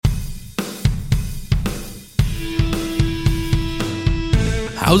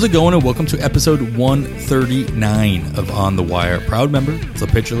How's it going? And welcome to episode 139 of On the Wire. Proud member of the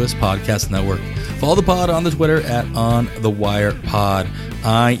Pitcher List Podcast Network. Follow the pod on the Twitter at On the Wire Pod.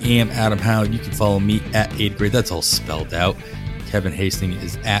 I am Adam Howe. You can follow me at 8th grade. That's all spelled out. Kevin Hastings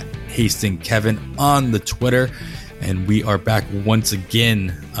is at Hastings Kevin on the Twitter. And we are back once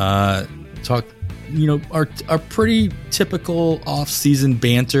again. Talk, our pretty typical off-season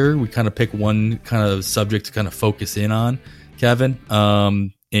banter. We kind of pick one kind of subject to kind of focus in on, Kevin.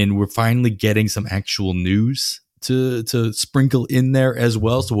 And we're finally getting some actual news to sprinkle in there as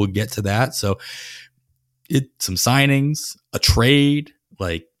well. So we'll get to that. So some signings, a trade,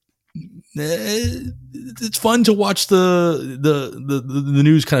 it's fun to watch the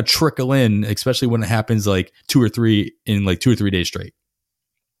news kind of trickle in, especially when it happens like two or three days straight.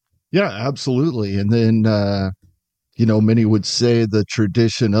 Yeah, absolutely. And then, many would say the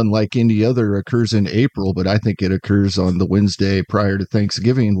tradition, unlike any other, occurs in April, but I think it occurs on the Wednesday prior to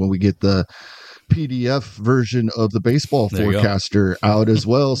Thanksgiving when we get the PDF version of the baseball forecaster out as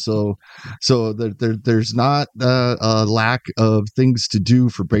well. So there's not a lack of things to do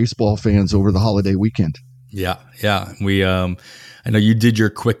for baseball fans over the holiday weekend. Yeah. We, I know you did your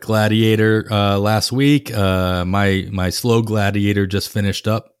quick gladiator last week. My slow gladiator just finished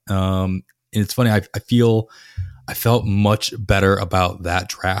up. And it's funny. I felt much better about that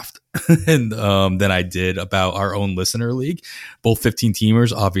draft than I did about our own listener league. Both 15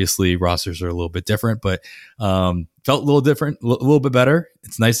 teamers, obviously rosters are a little bit different, but felt a little different, a little bit better.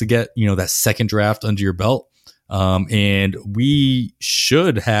 It's nice to get, that second draft under your belt. And we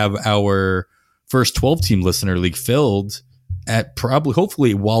should have our first 12 team listener league filled at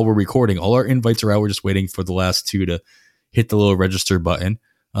hopefully while we're recording. All our invites are out. We're just waiting for the last two to hit the little register button.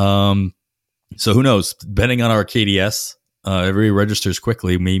 So who knows? Betting on our KDS, everybody registers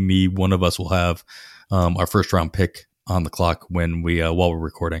quickly. Maybe one of us will have our first round pick on the clock when while we're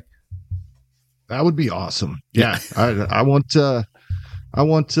recording. That would be awesome. Yeah, I want a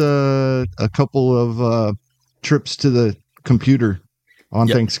couple of trips to the computer on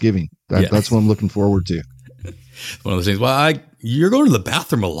Thanksgiving. That's what I'm looking forward to. One of those things. Well, you're going to the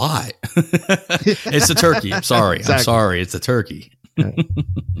bathroom a lot. It's a turkey. I'm sorry. Exactly. I'm sorry. It's a turkey.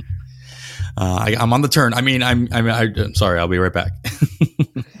 I'm on the turn. I'm sorry. I'll be right back.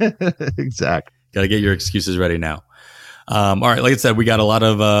 Exactly. Got to get your excuses ready now. All right. Like I said, we got a lot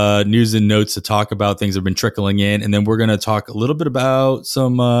of news and notes to talk about. Things have been trickling in, and then we're going to talk a little bit about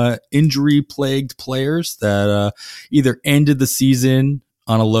some injury-plagued players that either ended the season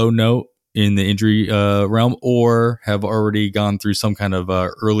on a low note in the injury realm, or have already gone through some kind of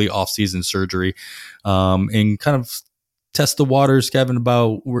early off-season surgery, and kind of test the waters, Kevin,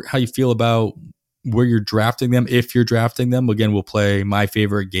 about how you feel about where you're drafting them. If you're drafting them, again, we'll play my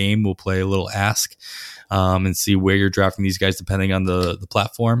favorite game. We'll play a little ask and see where you're drafting these guys depending on the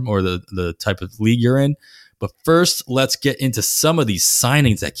platform or the type of league you're in. But first, let's get into some of these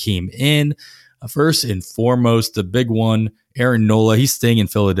signings that came in. First and foremost, the big one, Aaron Nola. He's staying in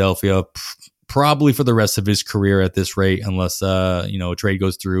Philadelphia probably for the rest of his career at this rate, unless a trade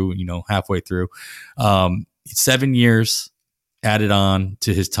goes through, halfway through. 7 years added on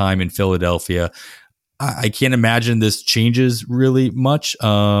to his time in Philadelphia. I can't imagine this changes really much.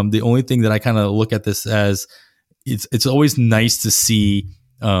 The only thing that I kind of look at this as, it's always nice to see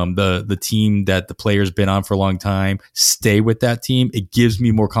the team that the player's been on for a long time stay with that team. It gives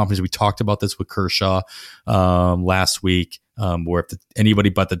me more confidence. We talked about this with Kershaw last week, where if anybody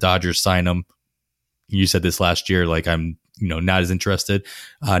but the Dodgers sign him, you said this last year, I'm not as interested.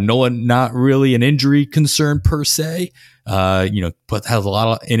 Nolan, not really an injury concern per se, but has a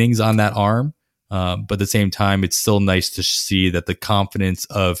lot of innings on that arm. But at the same time, it's still nice to see that the confidence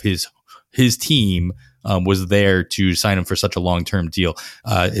of his team was there to sign him for such a long-term deal.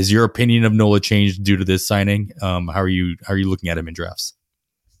 Is your opinion of Nola changed due to this signing? How are you looking at him in drafts?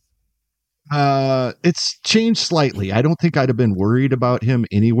 It's changed slightly. I don't think I'd have been worried about him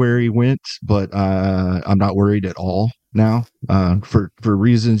anywhere he went, but I'm not worried at all now, for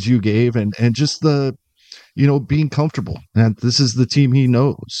reasons you gave, and just the, being comfortable. And this is the team he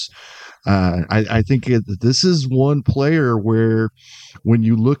knows. I think this is one player where, when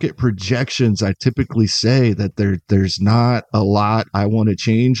you look at projections, I typically say that there's not a lot I want to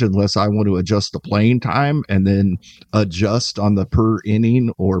change unless I want to adjust the playing time and then adjust on the per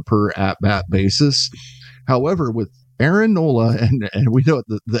inning or per at bat basis. However, with Aaron Nola, and we know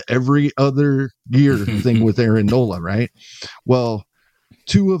the every other year thing with Aaron Nola, right? Well,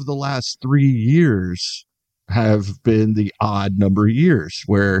 2 of the last 3 years have been the odd number years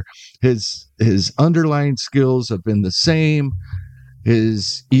where his underlying skills have been the same.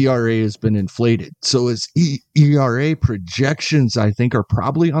 his ERA has been inflated. So his ERA projections, I think, are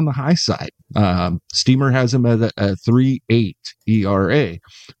probably on the high side. Steamer has him at a 3.8 ERA,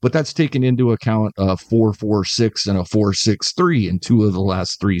 but that's taken into account a 4.46 and a 4.63 in two of the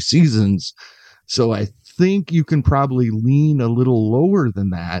last three seasons. So I think you can probably lean a little lower than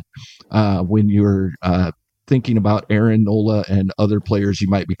that when you're thinking about Aaron Nola and other players you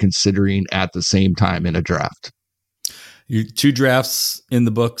might be considering at the same time in a draft. Two drafts in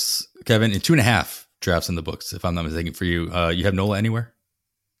the books, Kevin, and 2.5 drafts in the books, if I'm not mistaken, for you. You have Nola anywhere?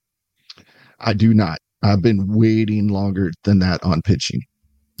 I do not. I've been waiting longer than that on pitching.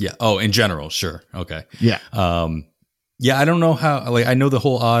 Yeah. Oh, in general, sure. Okay. Yeah. Yeah, I don't know how. Like, I know the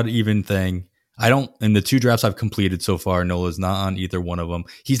whole odd even thing. I don't. In the two drafts I've completed so far, Nola's not on either one of them.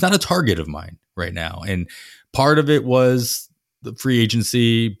 He's not a target of mine right now, and part of it was the free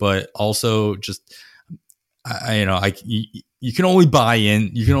agency, but also just you can only buy in.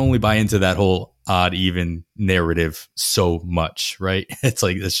 You can only buy into that whole odd even narrative so much, right? It's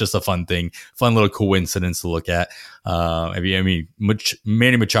like it's just a fun thing, fun little coincidence to look at. Manny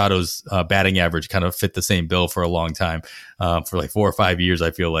Machado's batting average kind of fit the same bill for a long time. For like 4 or 5 years,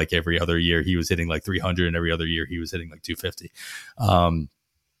 I feel like every other year he was hitting like 300, and every other year he was hitting like 250.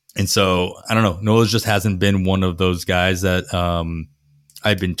 And so I don't know. Nola just hasn't been one of those guys that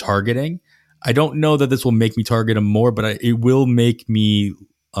I've been targeting. I don't know that this will make me target him more, but it will make me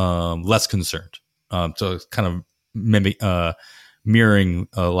less concerned. So it's kind of mirroring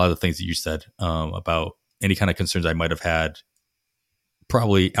a lot of the things that you said about any kind of concerns I might have had,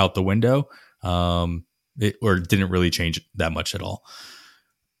 probably out the window, or didn't really change that much at all.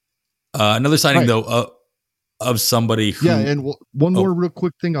 Another signing, though, of somebody who... Yeah, and one more real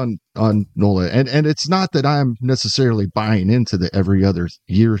quick thing on Nola, and it's not that I'm necessarily buying into the every other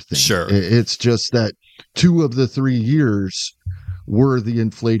year thing. Sure. It's just that 2 of the 3 years were the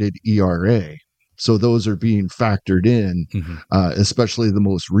inflated ERA. So those are being factored in, especially the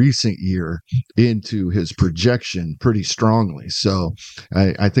most recent year, into his projection pretty strongly. So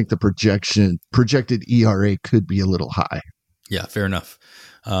I think the projected ERA could be a little high. Yeah, fair enough.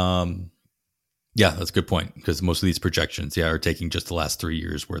 Yeah, that's a good point, because most of these projections, are taking just the last 3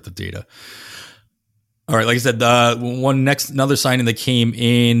 years worth of data. All right, like I said, another signing that came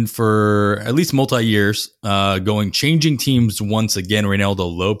in for at least multi-years, changing teams once again. Reynaldo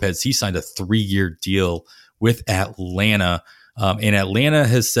Lopez, he signed a 3-year deal with Atlanta, and Atlanta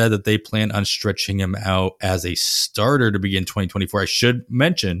has said that they plan on stretching him out as a starter to begin 2024. I should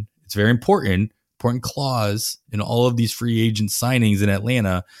mention, it's very important clause in all of these free agent signings in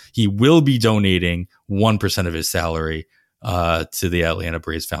Atlanta. He will be donating 1% of his salary to the Atlanta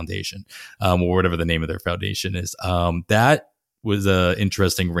Braves Foundation, or whatever the name of their foundation is. That was an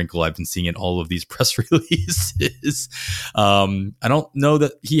interesting wrinkle I've been seeing in all of these press releases. I don't know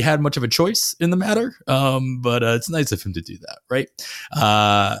that he had much of a choice in the matter, but it's nice of him to do that, right?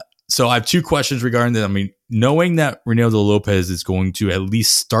 So I have 2 questions regarding that. I mean, knowing that Reynaldo Lopez is going to at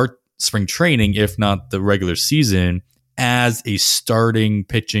least start spring training, if not the regular season, as a starting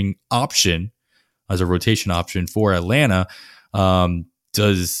pitching option, as a rotation option for Atlanta,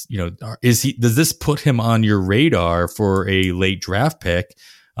 does this put him on your radar for a late draft pick,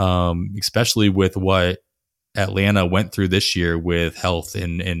 especially with what Atlanta went through this year with health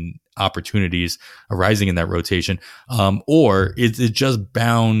and opportunities arising in that rotation, or is it just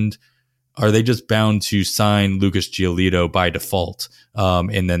bound? Are they just bound to sign Lucas Giolito by default,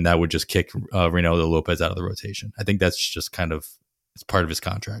 and then that would just kick Reynaldo Lopez out of the rotation? I think that's just it's part of his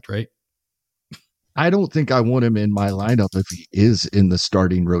contract, right? I don't think I want him in my lineup if he is in the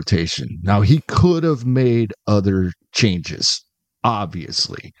starting rotation. Now, he could have made other changes,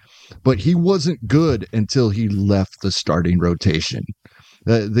 obviously, but he wasn't good until he left the starting rotation.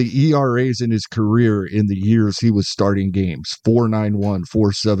 The ERAs in his career in the years he was starting games, 4.91,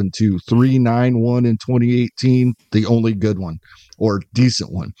 4.72, 3.91 in 2018, the only good one or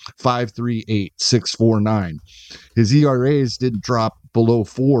decent one, 5.38, 6.49. His ERAs didn't drop below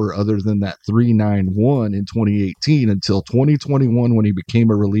 4 other than that 3.91 in 2018 until 2021 when he became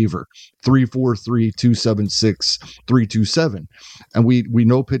a reliever, 3.43, 2.76, 3.27. And we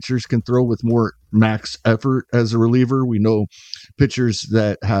know pitchers can throw with more max effort as a reliever. We know pitchers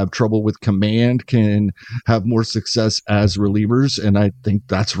that have trouble with command can have more success as relievers, and I think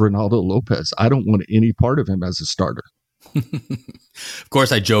that's Reynaldo Lopez. I don't want any part of him as a starter. Of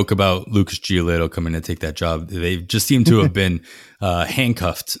course, I joke about Lucas Giolito coming to take that job. They just seem to have been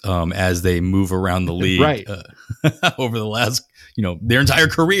handcuffed as they move around the league, right. Over the last, their entire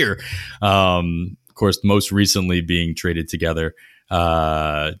career. Of course, most recently being traded together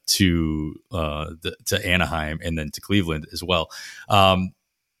to Anaheim and then to Cleveland as well.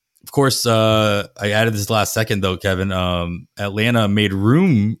 Of course, I added this last second, though, Kevin. Atlanta made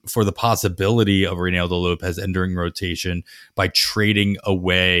room for the possibility of Reynaldo Lopez entering rotation by trading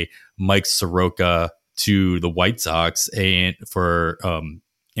away Mike Soroka to the White Sox and for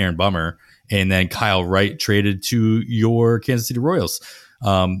Aaron Bummer, and then Kyle Wright traded to your Kansas City Royals.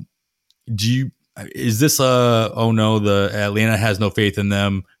 Is this oh no, the Atlanta has no faith in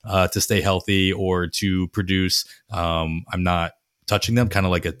them to stay healthy or to produce? I'm not touching them, kind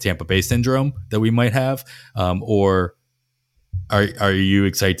of like a Tampa Bay syndrome that we might have, or are you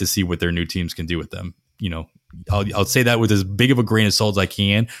excited to see what their new teams can do with them? I'll say that with as big of a grain of salt as I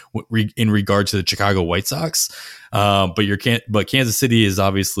can in regard to the Chicago White Sox, but Kansas City has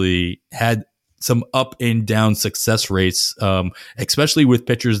obviously had some up and down success rates, especially with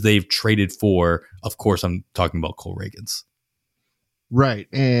pitchers they've traded for. Of course, I'm talking about Cole Reagans. Right.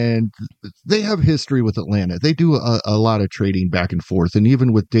 And they have history with Atlanta. They do a lot of trading back and forth. And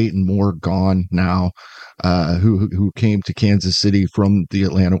even with Dayton Moore gone now, who came to Kansas City from the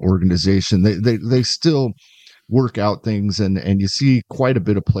Atlanta organization, they still work out things. And you see quite a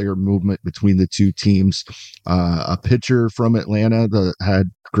bit of player movement between the two teams. A pitcher from Atlanta that had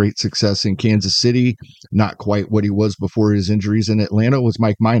great success in Kansas City, not quite what he was before his injuries in Atlanta, was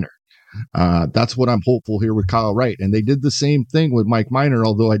Mike Minor. That's what I'm hopeful here with Kyle Wright. And they did the same thing with Mike Minor,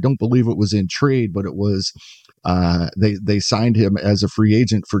 although I don't believe it was in trade, but it was they signed him as a free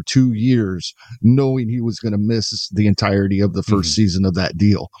agent for 2 years, knowing he was going to miss the entirety of the first season of that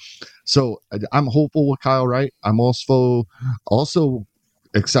deal. So I'm hopeful with Kyle Wright. I'm also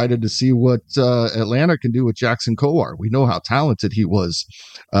excited to see what Atlanta can do with Jackson Kowar. We know how talented he was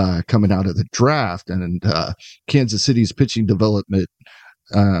coming out of the draft, and Kansas City's pitching development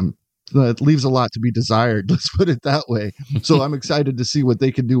that leaves a lot to be desired. Let's put it that way. So I'm excited to see what they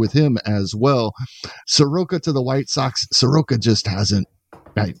can do with him as well. Soroka to the White Sox. Soroka just hasn't.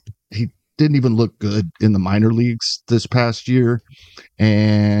 He didn't even look good in the minor leagues this past year,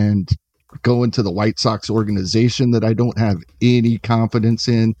 and going to the White Sox organization that I don't have any confidence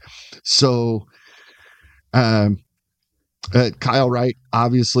in. So, Kyle Wright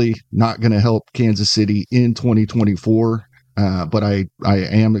obviously not going to help Kansas City in 2024. But I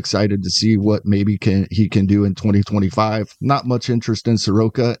am excited to see what maybe he can do in 2025. Not much interest in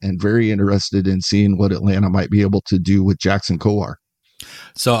Soroka, and very interested in seeing what Atlanta might be able to do with Jackson Kowar.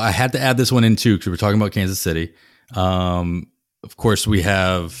 So I had to add this one in too, because we're talking about Kansas City. Of course, we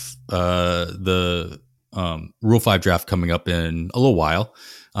have the Rule 5 draft coming up in a little while,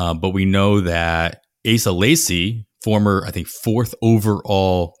 but we know that Asa Lacy, former, I think, 4th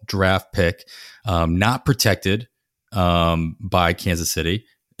overall draft pick, not protected by Kansas City,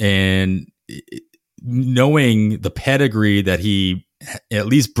 and knowing the pedigree that he at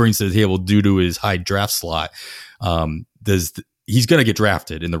least brings to the table due to his high draft slot, he's going to get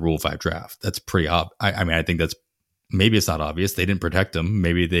drafted in the Rule 5 draft. That's pretty I think that's, maybe it's not obvious. They didn't protect him.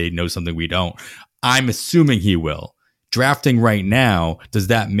 Maybe they know something we don't. I'm assuming he will. Drafting right now, does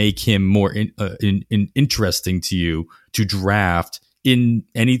that make him more interesting to you to draft in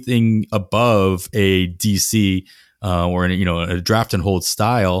anything above a DC or a draft and hold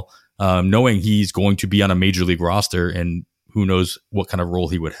style, knowing he's going to be on a major league roster and who knows what kind of role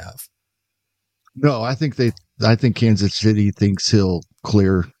he would have? No, I think Kansas City thinks he'll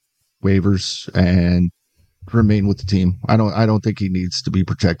clear waivers and remain with the team. I don't think he needs to be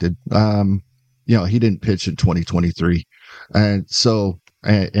protected. He didn't pitch in 2023, and so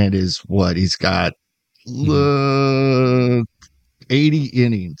and is what he's got 80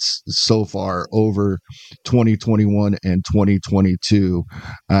 innings so far over 2021 and 2022,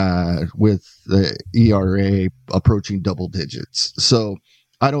 with the ERA approaching double digits. So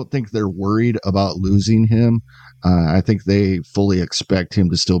I don't think they're worried about losing him. I think they fully expect him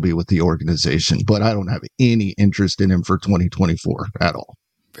to still be with the organization, but I don't have any interest in him for 2024 at all.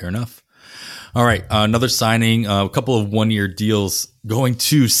 Fair enough. All right. Another signing, a couple of 1-year deals going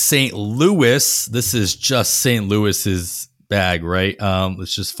to St. Louis. This is just St. Louis's bag, right?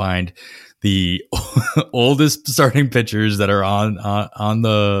 Let's just find the oldest starting pitchers that are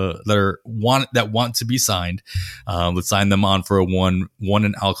that want to be signed. Let's sign them on for I'll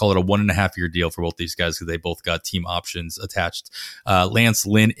call it a 1.5 year deal for both these guys, because they both got team options attached. Lance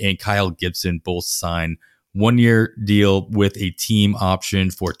Lynn and Kyle Gibson both sign 1-year deal with a team option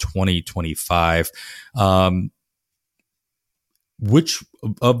for 2025. Which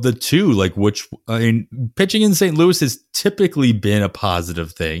of the two, pitching in St. Louis has typically been a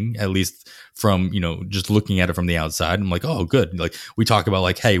positive thing, at least from, just looking at it from the outside. I'm like, oh, good. Like, we talk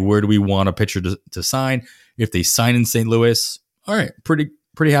about hey, where do we want a pitcher to sign? If they sign in St. Louis, All right, pretty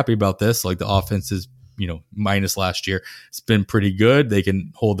happy about this. Like the offense is, minus last year, it's been pretty good. They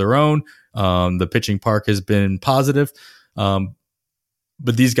can hold their own. The pitching park has been positive.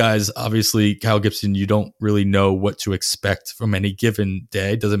 But these guys, obviously, Kyle Gibson, you don't really know what to expect from any given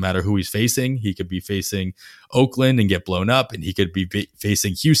day. Doesn't matter who he's facing. He could be facing Oakland and get blown up, and he could be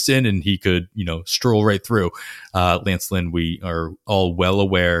facing Houston and he could, stroll right through. Lance Lynn, we are all well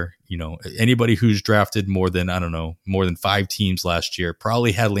aware. Anybody who's drafted more than 5 teams last year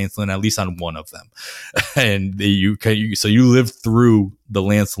probably had Lance Lynn at least on one of them. And so you lived through the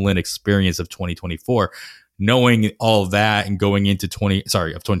Lance Lynn experience of 2024. Knowing all of that and going into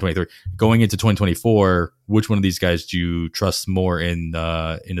 2023, going into 2024, which one of these guys do you trust more in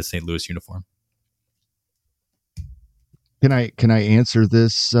the St. Louis uniform? Can I answer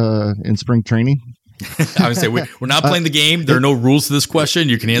this in spring training? I would say we're not playing the game. There are no rules to this question.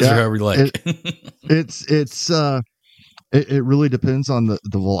 You can answer however you like. It really depends on the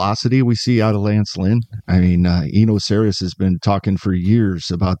velocity we see out of Lance Lynn. I mean, Eno Saris has been talking for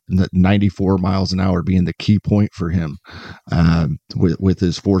years about 94 miles an hour being the key point for him with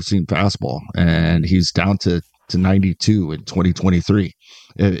his four-seam fastball, and he's down to 92 in 2023.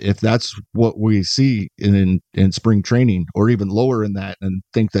 If that's what we see in spring training, or even lower in that, and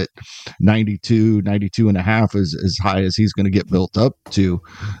think that 92 and a half is as high as he's going to get built up to,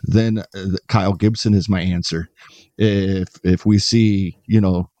 then Kyle Gibson is my answer. If we see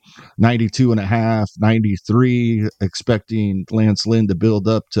 92 and a half, 93, expecting Lance Lynn to build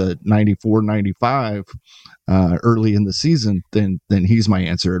up to 94, 95 early in the season, then he's my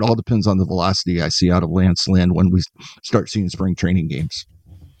answer. It all depends on the velocity I see out of Lance Lynn when we start seeing spring training games.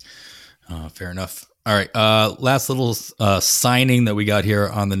 Fair enough. All right. Last little signing that we got here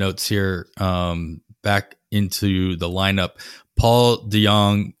on the notes here, back into the lineup. Paul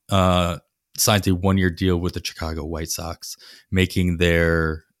DeJong signed a 1-year deal with the Chicago White Sox, making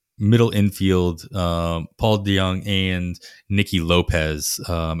their middle infield Paul DeJong and Nicky Lopez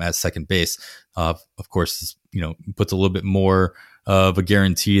at second base. Of course, puts a little bit more of a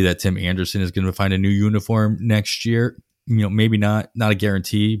guarantee that Tim Anderson is going to find a new uniform next year. Maybe not a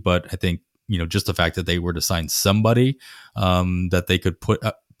guarantee, but I think, just the fact that they were to sign somebody that they could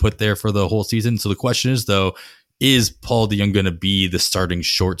put there for the whole season. So the question is, though, is Paul DeJong going to be the starting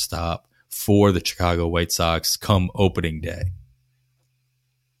shortstop for the Chicago White Sox come opening day?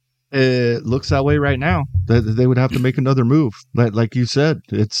 It looks that way right now. They would have to make another move. Like you said,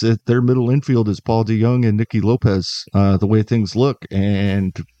 their middle infield is Paul DeJong and Nicky Lopez. The way things look,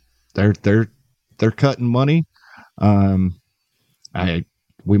 and they're cutting money.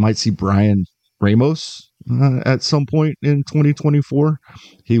 We might see Brian Ramos at some point in 2024.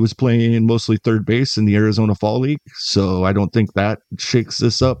 He was playing mostly third base in the Arizona Fall League, so I don't think that shakes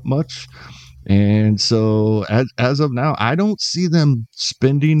this up much. And so as of now, I don't see them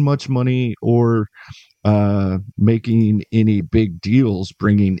spending much money or making any big deals,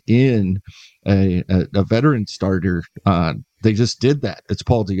 bringing in a veteran starter. They just did that. It's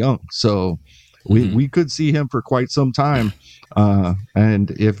Paul DeJong. So we could see him for quite some time.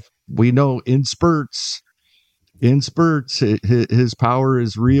 And if we know in spurts, his power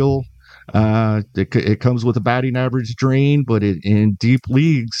is real. It comes with a batting average drain, but in deep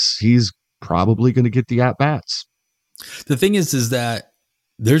leagues, he's probably going to get the at-bats. The thing is that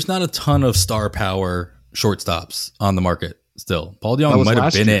there's not a ton of star power shortstops on the market still. Paul DeJong might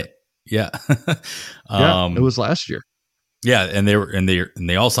have been it. Yeah. It was last year. Yeah, and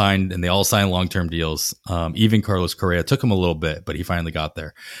they all signed long-term deals. Even Carlos Correa took him a little bit, but he finally got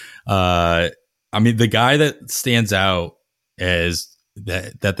there. I mean, the guy that stands out as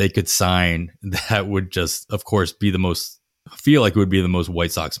that they could sign that would just, of course, feel like it would be the most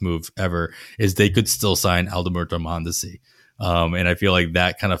White Sox move ever is they could still sign Alberto Mondesi. And I feel like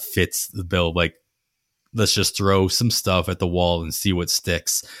that kind of fits the bill. Like, let's just throw some stuff at the wall and see what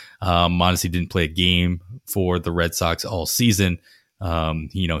sticks. Mondesi didn't play a game for the Red Sox all season.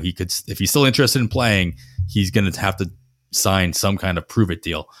 He could, if he's still interested in playing, he's going to have to sign some kind of prove it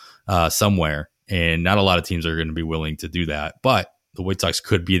deal somewhere. And not a lot of teams are going to be willing to do that. But the White Sox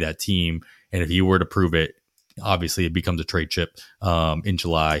could be that team. And if he were to prove it, obviously it becomes a trade chip in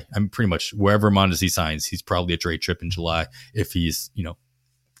July. I'm pretty much wherever Mondesi signs, he's probably a trade chip in July if he's,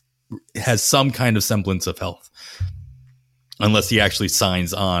 has some kind of semblance of health, unless he actually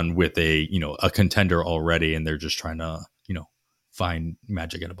signs on with a contender already and they're just trying to, find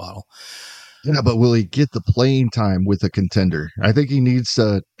magic in a bottle. Yeah, but will he get the playing time with a contender? I think he needs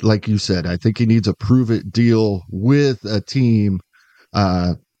to, like you said, I think he needs a prove it deal with a team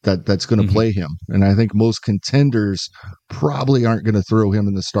that's going to play him. And I think most contenders probably aren't going to throw him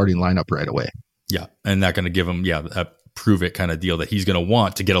in the starting lineup right away. Yeah. And not going to give him, a prove it kind of deal that he's going to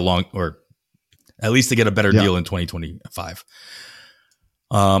want to get along, or at least to get a better deal in 2025.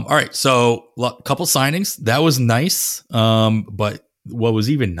 All right. So a couple signings. That was nice. But what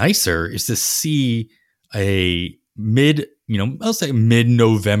was even nicer is to see a I'll say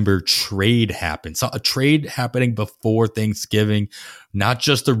mid-November trade happen. So a trade happening before Thanksgiving, not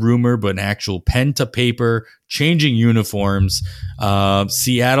just a rumor, but an actual pen to paper, changing uniforms.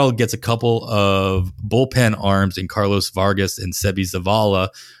 Seattle gets a couple of bullpen arms in Carlos Vargas and Sebi Zavala.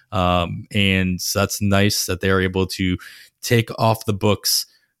 And so that's nice that they're able to take off the books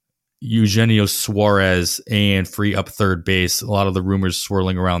Eugenio Suarez and free up third base. A lot of the rumors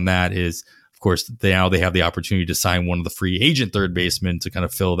swirling around that is, of course, now they have the opportunity to sign one of the free agent third basemen to kind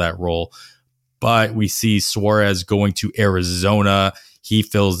of fill that role. But we see Suarez going to Arizona. He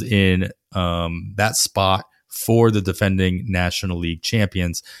fills in that spot for the defending National League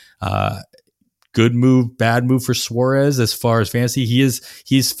champions. Good move, bad move for Suarez as far as fantasy.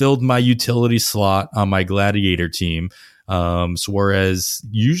 He's filled my utility slot on my Gladiator team. Suarez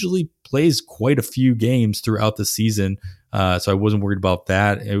usually plays quite a few games throughout the season, so I wasn't worried about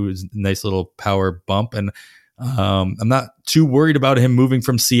that. It was a nice little power bump, and I'm not too worried about him moving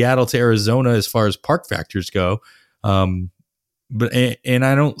from Seattle to Arizona as far as park factors go. But I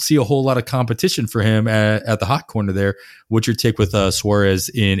don't see a whole lot of competition for him at the hot corner there. What's your take with Suarez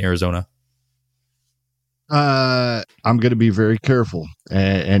in Arizona? I'm going to be very careful,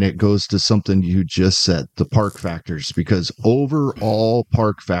 and it goes to something you just said, the park factors, because overall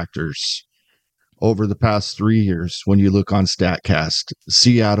park factors over the past 3 years, when you look on StatCast,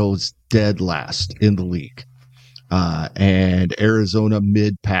 Seattle's dead last in the league, and Arizona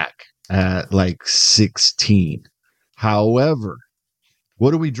mid-pack at like 16. However,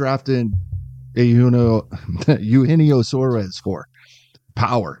 what are we drafting Eugenio Suarez for?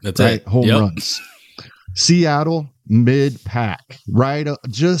 Power. That's right? It. Home runs. Seattle mid-pack, right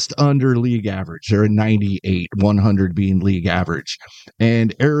just under league average. They're at 98, 100 being league average.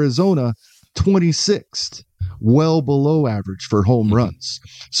 And Arizona 26th, well below average for home runs.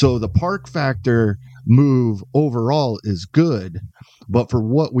 So the park factor move overall is good, but for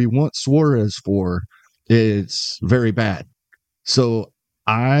what we want Suarez for, it's very bad. So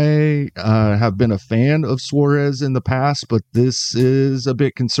I have been a fan of Suarez in the past, but this is a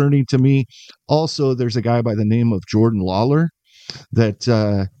bit concerning to me. Also, there's a guy by the name of Jordan Lawler that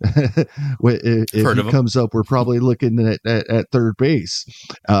if he comes up, we're probably looking at third base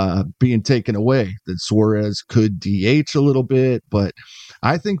being taken away. That Suarez could DH a little bit, but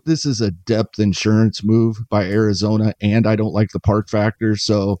I think this is a depth insurance move by Arizona, and I don't like the park factor.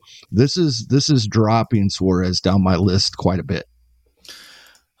 So this is dropping Suarez down my list quite a bit.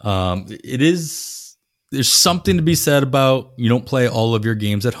 There's something to be said about you don't play all of your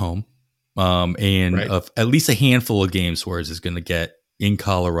games at home. And right. At least a handful of games Suarez is going to get in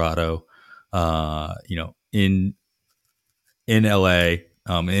Colorado, in LA,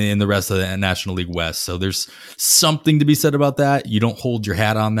 and in the rest of the National League West. So there's something to be said about that. You don't hold your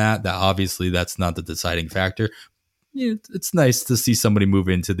hat on that. That obviously that's not the deciding factor. It's nice to see somebody move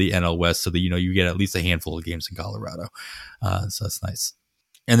into the NL West so that, you get at least a handful of games in Colorado. So that's nice.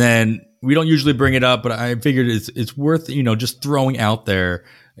 And then we don't usually bring it up, but I figured it's worth, just throwing out there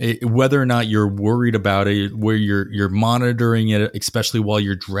whether or not you're worried about it, where you're monitoring it, especially while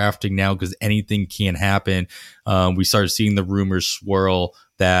you're drafting now, because anything can happen. We started seeing the rumors swirl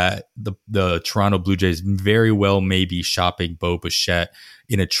that the Toronto Blue Jays very well may be shopping Bo Bichette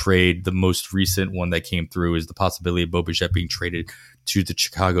in a trade. The most recent one that came through is the possibility of Bo Bichette being traded to the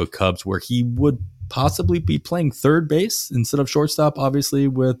Chicago Cubs, where he would possibly be playing third base instead of shortstop, obviously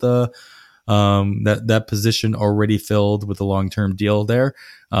with that position already filled with a long-term deal there.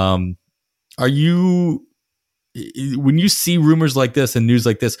 Are you, when you see rumors like this and news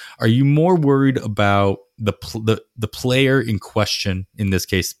like this, are you more worried about the player in question, in this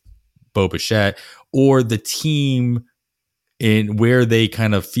case Bo Bichette, or the team in where they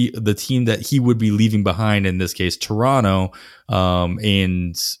kind of feel, the team that he would be leaving behind, in this case Toronto,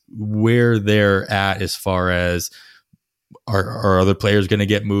 and where they're at as far as are other players going to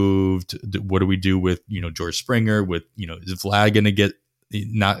get moved? What do we do with George Springer? With is Vlad going to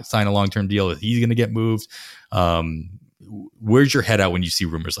not sign a long-term deal? Is he's going to get moved? Where's your head at when you see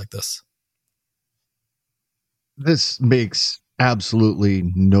rumors like this? This makes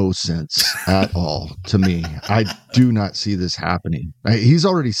absolutely no sense at all to me. I do not see this happening. He's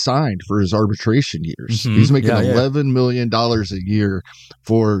already signed for his arbitration years. Mm-hmm. He's making $11 million a year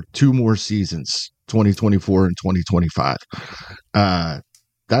for 2 more seasons, 2024 and 2025.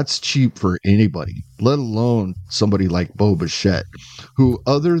 That's cheap for anybody, let alone somebody like Bo Bichette, who,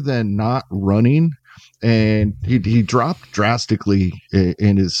 other than not running, and he dropped drastically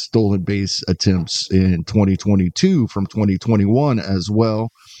in his stolen base attempts in 2022 from 2021 as well.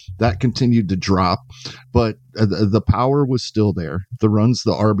 That continued to drop, but the power was still there. The runs,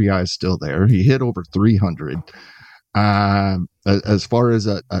 the RBI is still there. He hit over 300. As far as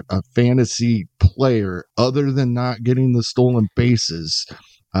a fantasy player, other than not getting the stolen bases,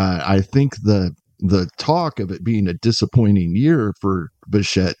 I think the talk of it being a disappointing year for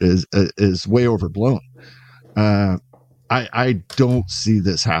Bichette is way overblown. I don't see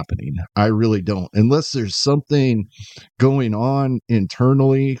this happening. I really don't, unless there's something going on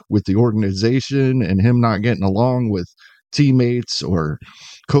internally with the organization and him not getting along with teammates or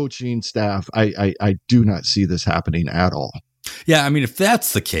coaching staff. I do not see this happening at all. Yeah, I mean, if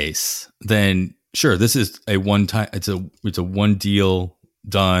that's the case, then sure, this is a one time. It's a one deal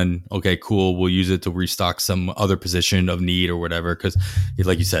done. Okay, cool. We'll use it to restock some other position of need or whatever. Because,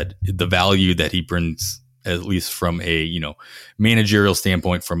 like you said, the value that he brings, at least from a managerial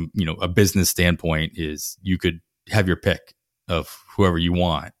standpoint, from a business standpoint, is you could have your pick of whoever you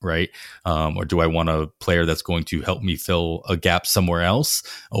want, right? Or do I want a player that's going to help me fill a gap somewhere else,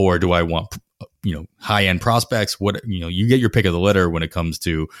 or do I want high end prospects? What you get your pick of the litter when it comes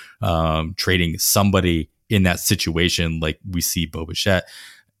to trading somebody in that situation, like we see Bo Bichette.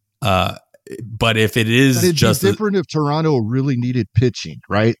 But if it is just different, if Toronto really needed pitching,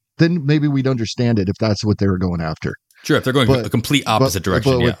 right? Then maybe we'd understand it if that's what they were going after. Sure, if they're going a complete opposite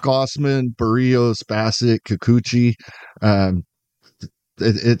direction. But with Gossman, Barrios, Bassett, Kikuchi,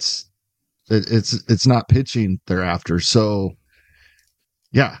 it's not pitching they're after. So,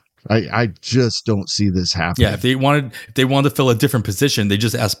 yeah, I just don't see this happening. Yeah, if they wanted to fill a different position, they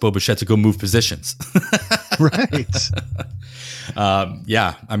just asked Bo Bichette to go move positions. Right.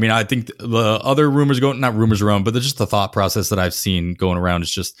 Yeah, I mean, I think the other not rumors around, but just the thought process that I've seen going around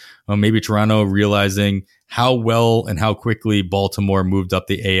is just maybe Toronto realizing how well and how quickly Baltimore moved up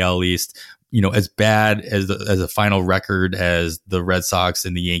the AL East. As bad as a final record as the Red Sox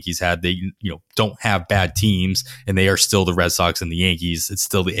and the Yankees had, they don't have bad teams, and they are still the Red Sox and the Yankees. It's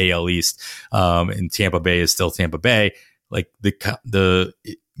still the AL East, and Tampa Bay is still Tampa Bay. Like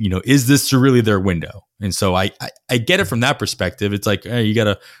is this really their window? And so I get it from that perspective. It's like, hey, you got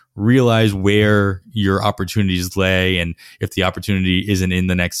to realize where your opportunities lay, and if the opportunity isn't in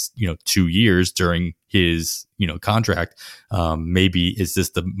the next 2 years during his contract, maybe is this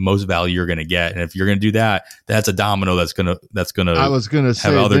the most value you're going to get? And if you're going to do that, that's a domino that's gonna I was going to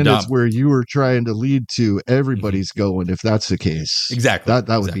say then it's where you were trying to lead to. Everybody's going if that's the case. Exactly.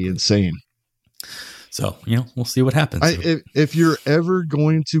 That would be insane. So, we'll see what happens. If you're ever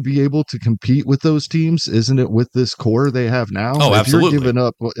going to be able to compete with those teams, isn't it with this core they have now? Oh, absolutely.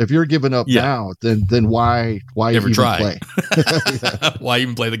 If you're giving up now, then why even play? Why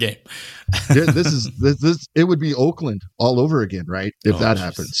even play the game? This it would be Oakland all over again, right? If that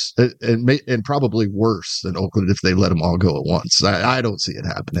happens, and probably worse than Oakland if they let them all go at once. I don't see it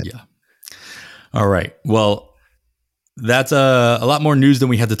happening. Yeah. All right. Well, that's a lot more news than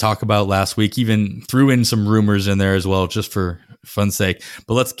we had to talk about last week. Even threw in some rumors in there as well, just for fun's sake.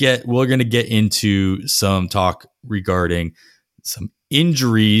 But we're going to get into some talk regarding some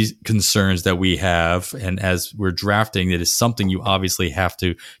injury concerns that we have. And as we're drafting, it is something you obviously have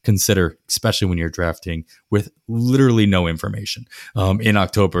to consider, especially when you're drafting with literally no information in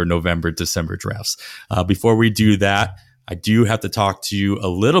October, November, December drafts. Before we do that, I do have to talk to you a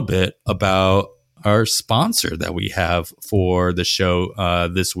little bit about our sponsor that we have for the show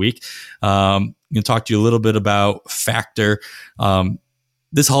this week. I'm going to talk to you a little bit about Factor.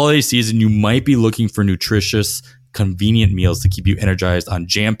 This holiday season, you might be looking for nutritious, convenient meals to keep you energized on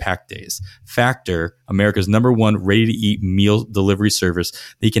jam-packed days. Factor, America's #1 ready-to-eat meal delivery service,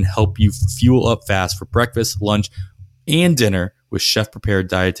 they can help you fuel up fast for breakfast, lunch, and dinner with chef-prepared,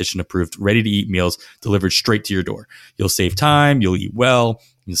 dietitian-approved, ready-to-eat meals delivered straight to your door. You'll save time, you'll eat well,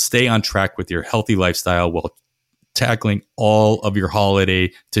 you'll stay on track with your healthy lifestyle while tackling all of your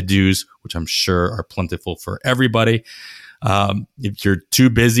holiday to-dos, which I'm sure are plentiful for everybody. If you're too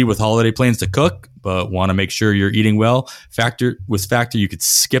busy with holiday plans to cook, but want to make sure you're eating well, with Factor, you could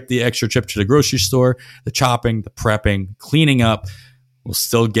skip the extra trip to the grocery store, the chopping, the prepping, cleaning up, while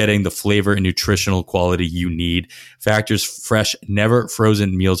still getting the flavor and nutritional quality you need. Factor's fresh, never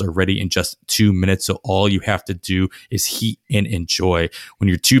frozen meals are ready in just 2 minutes, so all you have to do is heat and enjoy. When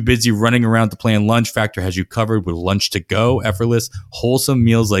you're too busy running around to plan lunch, Factor has you covered with lunch to go, effortless, wholesome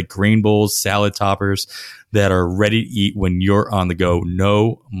meals like grain bowls, salad toppers that are ready to eat when you're on the go.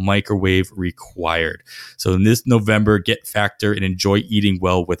 No microwave required. So in this November, get Factor and enjoy eating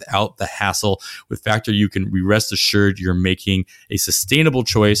well without the hassle. With Factor, you can rest assured you're making a sustainable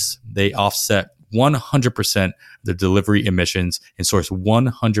choice. They offset 100% of the delivery emissions and source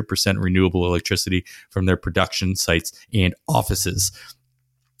 100% renewable electricity from their production sites and offices.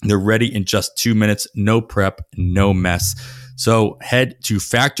 They're ready in just 2 minutes, no prep, no mess. So head to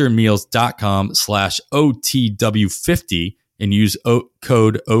factormeals.com/OTW50 and use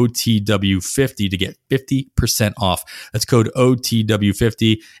code OTW50 to get 50% off. That's code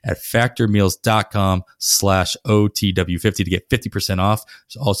OTW50 at factormeals.com/OTW50 to get 50% off.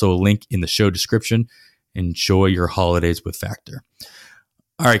 There's also a link in the show description. Enjoy your holidays with Factor.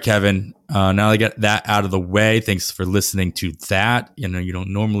 All right, Kevin. Now I got that out of the way. Thanks for listening to that. You know, you don't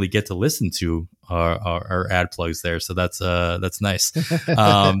normally get to listen to our ad plugs there, so that's nice.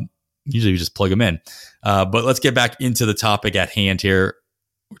 Usually we just plug them in. But let's get back into the topic at hand here.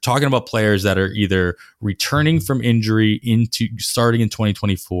 We're talking about players that are either returning from injury into starting in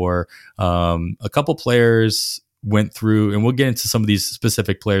 2024. A couple players went through, and we'll get into some of these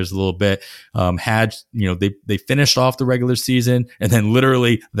specific players a little bit, they finished off the regular season, and then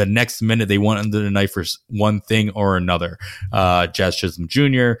literally the next minute they went under the knife for one thing or another. Jazz Chisholm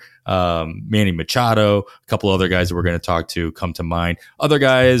Jr., Manny Machado, a couple other guys that we're going to talk to come to mind. Other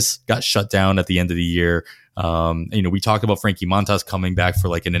guys got shut down at the end of the year. We talked about Frankie Montas coming back for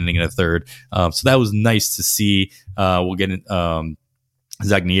like an inning and a third. So that was nice to see. We'll get in,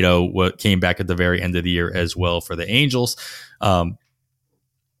 Zagnito came back at the very end of the year as well for the Angels. But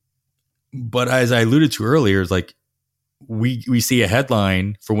as I alluded to earlier, it's like we see a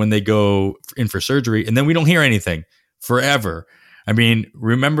headline for when they go in for surgery, and then we don't hear anything forever. I mean, I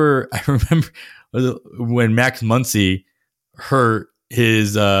remember when Max Muncy hurt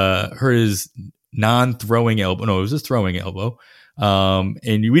his non-throwing elbow. No, it was his throwing elbow. And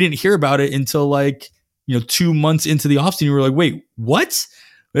we didn't hear about it until 2 months into the offseason. We were like, wait, what?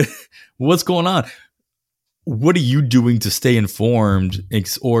 What's going on? What are you doing to stay informed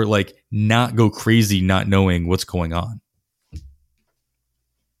or not go crazy not knowing what's going on?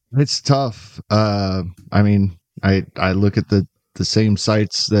 It's tough. I look at the same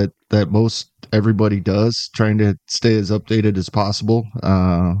sites that most everybody does, trying to stay as updated as possible.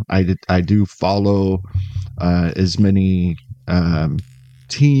 I do follow as many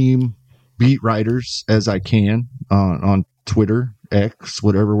team beat writers as I can on Twitter, X,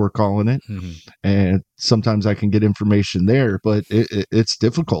 whatever we're calling it. Mm-hmm. And sometimes I can get information there, but it's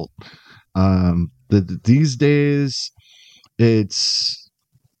difficult. These days,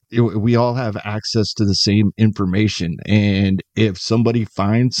 we all have access to the same information. And if somebody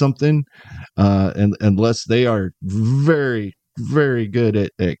finds something, and unless they are very, very good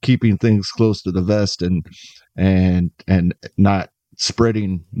at keeping things close to the vest and not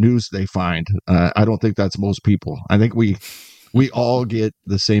spreading news they find, I don't think that's most people. I think we all get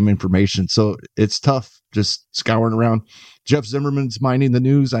the same information, so it's tough just scouring around. Jeff Zimmerman's mining the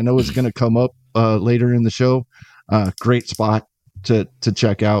news. I know it's going to come up later in the show. Great spot to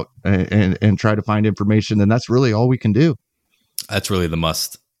check out and try to find information, and that's really all we can do. That's really the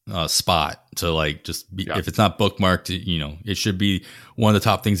must spot to just be. Yeah. If it's not bookmarked, it should be one of the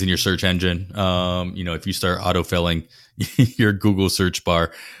top things in your search engine. If you start autofilling your Google search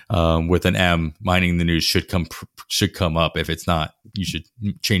bar with an M, mining the news should come up. If it's not, you should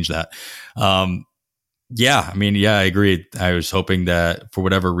change that. I agree. I was hoping that for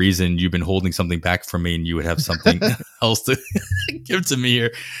whatever reason you've been holding something back from me and you would have something else to give to me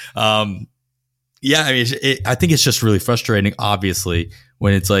here. I think it's just really frustrating, obviously,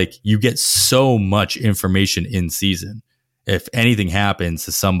 when it's like you get so much information in season. If anything happens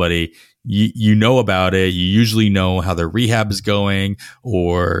to somebody, you know about it. You usually know how their rehab is going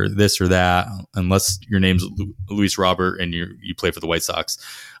or this or that, unless your name's Luis Robert and you play for the White Sox.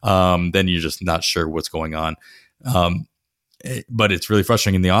 Then you're just not sure what's going on. But it's really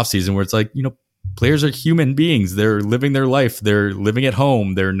frustrating in the offseason where it's like, players are human beings. They're living their life. They're living at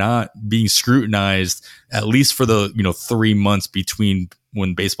home. They're not being scrutinized, at least for the 3 months between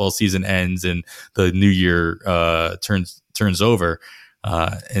when baseball season ends and the new year turns over.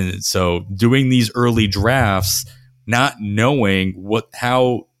 And so doing these early drafts, not knowing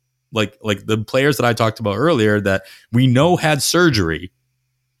how the players that I talked about earlier that we know had surgery,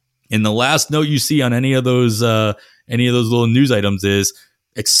 and the last note you see on any of those little news items is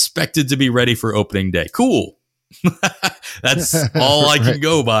expected to be ready for opening day. Cool. That's all I can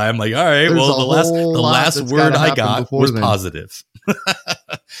go by. I'm like, all right, well, the last word I got was then. Positive.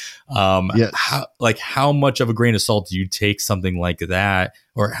 Yes. How much of a grain of salt do you take something like that,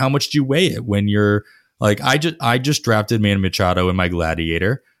 or how much do you weigh it when you're like, I just drafted Manny Machado in my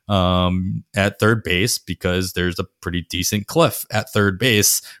Gladiator at third base because there's a pretty decent cliff at third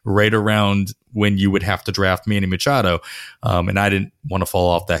base right around when you would have to draft Manny Machado. And I didn't want to fall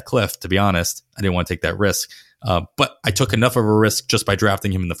off that cliff, to be honest. I didn't want to take that risk. But I took enough of a risk just by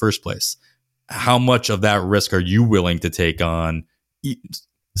drafting him in the first place. How much of that risk are you willing to take on,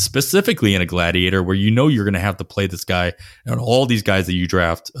 specifically in a Gladiator, where you know you're going to have to play this guy and all these guys that you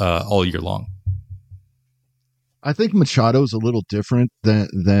draft all year long? I think Machado's a little different than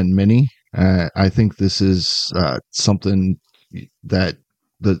many. I think this is something that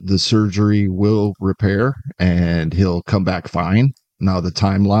the surgery will repair, and he'll come back fine. Now the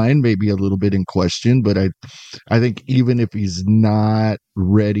timeline may be a little bit in question, but I think even if he's not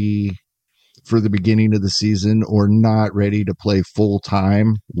ready for the beginning of the season, or not ready to play full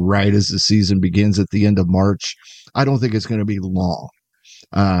time right as the season begins at the end of March, I don't think it's going to be long.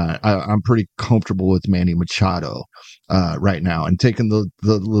 I'm pretty comfortable with Manny Machado right now, and taking the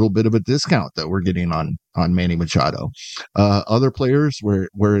little bit of a discount that we're getting on Manny Machado. Other players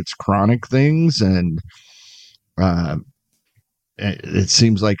where it's chronic things, and it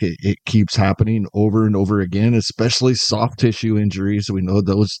seems like it keeps happening over and over again, especially soft tissue injuries. We know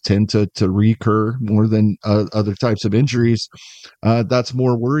those tend to recur more than other types of injuries. That's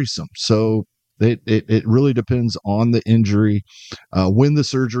more worrisome. So it really depends on the injury, when the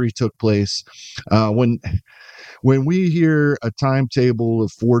surgery took place. When we hear a timetable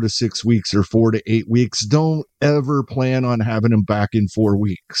of 4 to 6 weeks or 4 to 8 weeks, don't ever plan on having him back in 4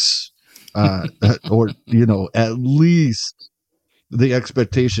 weeks. Or, at least the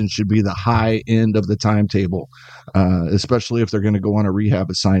expectation should be the high end of the timetable, especially if they're going to go on a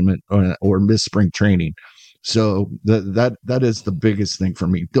rehab assignment or miss spring training. So that is the biggest thing for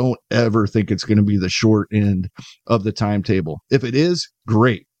me. Don't ever think it's going to be the short end of the timetable. If it is,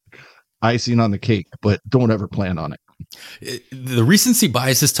 great, icing on the cake, but don't ever plan on it. The recency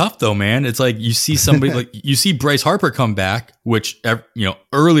bias is tough, though, man. It's like you see somebody like you see Bryce Harper come back, which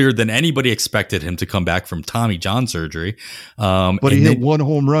earlier than anybody expected him to come back from Tommy John surgery. But he hit one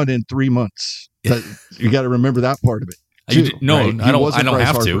home run in 3 months. You got to remember that part of it. Too, right? I don't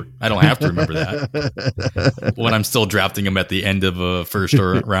have to. I don't have to remember that. When I'm still drafting him at the end of a first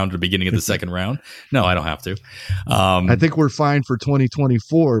round or the beginning of the second round. No, I don't have to. I think we're fine for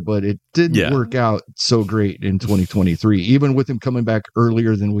 2024, but it didn't work out so great in 2023, even with him coming back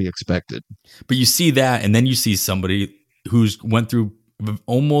earlier than we expected. But you see that, and then you see somebody who's went through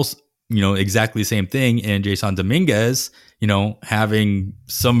almost exactly the same thing, and Jason Dominguez, having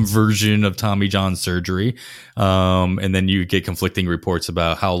some version of Tommy John surgery. And then you get conflicting reports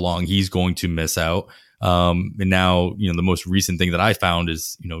about how long he's going to miss out. And now, the most recent thing that I found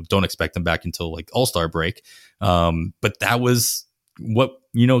is, don't expect him back until like All-Star break. But that was what,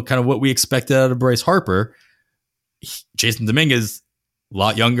 kind of what we expected out of Bryce Harper. Jason Dominguez, a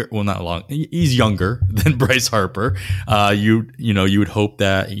lot younger. Well, not long. He's younger than Bryce Harper. You would hope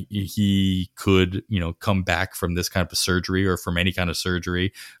that he could, come back from this kind of a surgery or from any kind of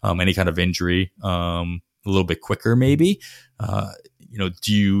surgery, any kind of injury, a little bit quicker, maybe.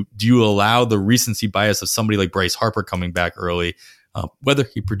 Do you allow the recency bias of somebody like Bryce Harper coming back early, whether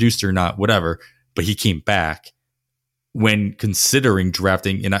he produced or not, whatever, but he came back, when considering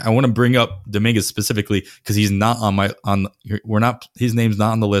drafting? And I want to bring up Dominguez specifically because he's not his name's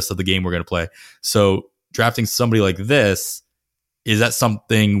not on the list of the game we're going to play. So drafting somebody like this, is that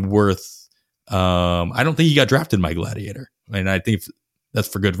something worth? I don't think he got drafted in my Gladiator, and I think that's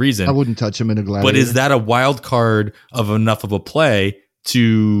for good reason. I wouldn't touch him in a Gladiator. But is that a wild card of enough of a play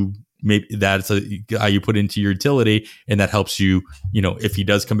to maybe that's a guy you put into your utility, and that helps you? If he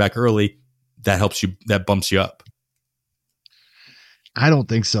does come back early, that helps you. That bumps you up. I don't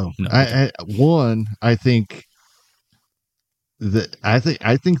think so. No. I think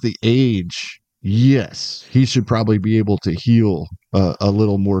the age, yes, he should probably be able to heal a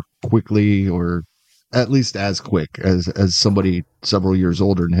little more quickly, or at least as quick as somebody several years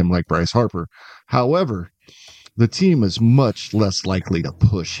older than him, like Bryce Harper. However, the team is much less likely to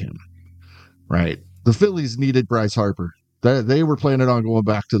push him, right? The Phillies needed Bryce Harper. They were planning on going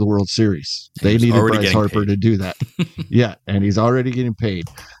back to the World Series. They needed Bryce Harper to do that. Yeah, and he's already getting paid.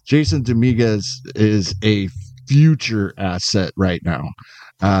 Jason Dominguez is a future asset right now.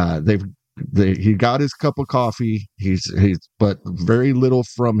 He got his cup of coffee. He's but very little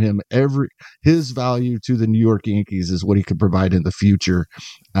from him. His value to the New York Yankees is what he could provide in the future.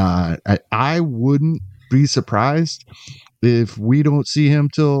 I wouldn't be surprised if we don't see him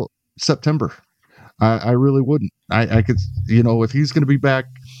till September. I really wouldn't. I could, if he's going to be back,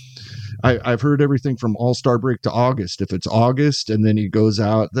 I've heard everything from All-Star break to August. If it's August and then he goes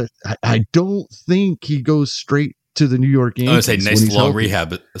out, I don't think he goes straight to the New York Yankees. I would say nice long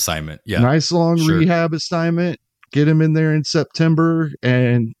rehab assignment. Yeah. Nice long rehab assignment. get him in there in September,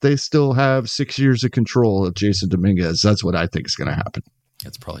 and they still have 6 years of control of Jason Dominguez. That's what I think is going to happen.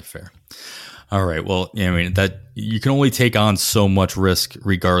 That's probably fair. All right. Well, I mean, that you can only take on so much risk,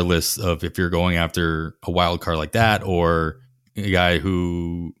 regardless of if you're going after a wild card like that or a guy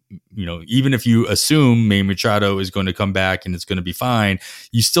who, even if you assume Manny Machado is going to come back and it's going to be fine,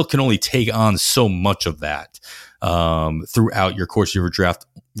 you still can only take on so much of that throughout your course of your draft,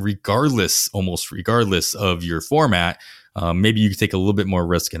 almost regardless of your format. Maybe you could take a little bit more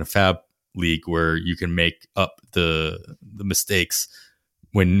risk in a fab league where you can make up the mistakes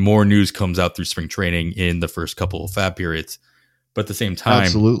when more news comes out through spring training in the first couple of fab periods. But at the same time,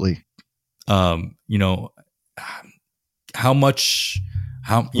 absolutely. How much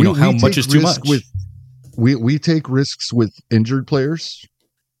is too much? We take risks with injured players.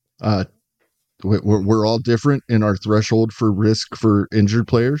 We're all different in our threshold for risk for injured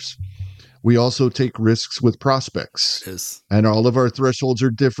players. We also take risks with prospects, and all of our thresholds are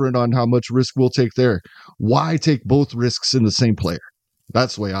different on how much risk we'll take there. Why take both risks in the same player?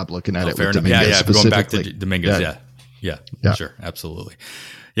 That's the way I'm looking at it. Fair enough. Yeah. Going back to Dominguez. Yeah. Sure. Absolutely.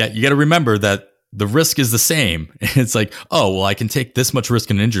 Yeah. You got to remember that the risk is the same. It's like, oh, well, I can take this much risk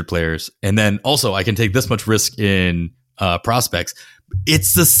in injured players. And then also I can take this much risk in prospects.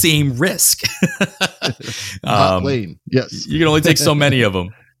 It's the same risk. Not lane. Yes. You can only take so many of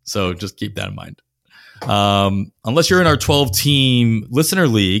them. So just keep that in mind. Unless you're in our 12-team listener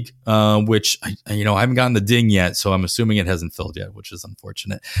league, which I haven't gotten the ding yet, so I'm assuming it hasn't filled yet, which is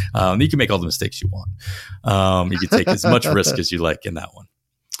unfortunate. You can make all the mistakes you want. You can take as much risk as you like in that one.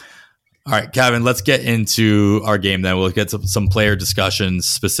 All right, Kevin, let's get into our game then. We'll get to some player discussions,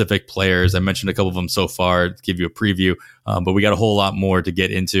 specific players. I mentioned a couple of them so far to give you a preview, but we got a whole lot more to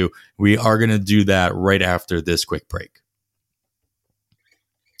get into. We are going to do that right after this quick break.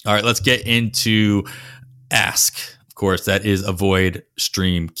 All right, let's get into Ask. Of course, that is Avoid,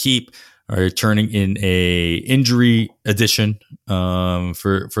 Stream, Keep. All right, turning in a injury edition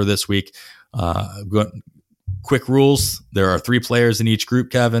for this week. Quick rules. There are 3 players in each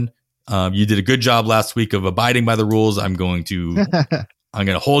group, Kevin. You did a good job last week of abiding by the rules. I'm going to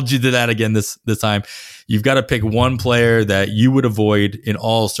hold you to that again this time. You've got to pick one player that you would avoid in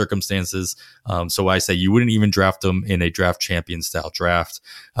all circumstances. So I say you wouldn't even draft them in a draft champion style draft.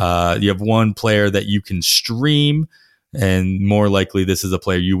 You have one player that you can stream, and more likely this is a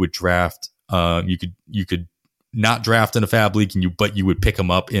player you would draft. You could not draft in a fab league, but you would pick him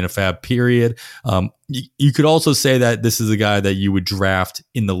up in a fab period. You could also say that this is a guy that you would draft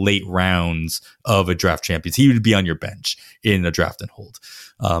in the late rounds of a draft champions. He would be on your bench in a draft and hold,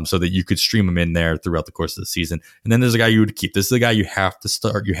 so that you could stream him in there throughout the course of the season. And then there's a guy you would keep. This is a guy you have to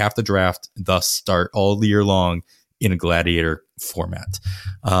start. You have to draft, thus start all the year long in a gladiator format.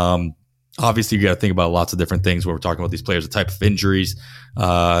 Obviously, you got to think about lots of different things when we're talking about these players, the type of injuries,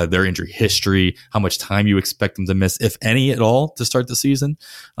 their injury history, how much time you expect them to miss, if any at all, to start the season.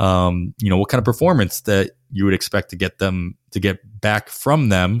 What kind of performance that you would expect to get back from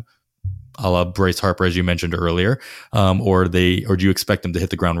them, a la Bryce Harper, as you mentioned earlier, or do you expect them to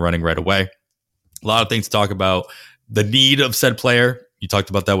hit the ground running right away? A lot of things to talk about. The need of said player. You talked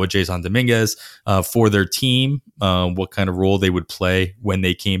about that with Jason Dominguez for their team, what kind of role they would play when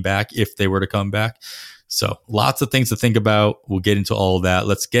they came back, if they were to come back. So lots of things to think about. We'll get into all of that.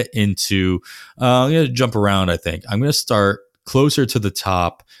 Let's get into, I'm going to jump around, I think. I'm going to start closer to the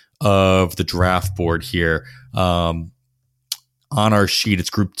top of the draft board here. On our sheet,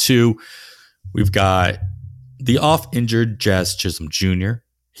 it's group 2. We've got the off-injured Jazz Chisholm Jr.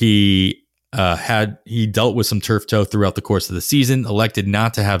 He dealt with some turf toe throughout the course of the season, elected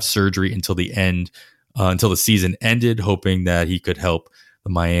not to have surgery until the season ended, hoping that he could help the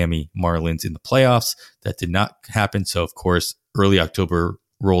Miami Marlins in the playoffs. That did not happen. So, of course, early October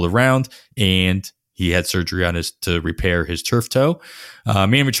rolled around and he had surgery to repair his turf toe.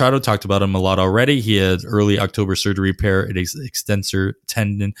 Manny Machado, talked about him a lot already. He had early October surgery repair at his extensor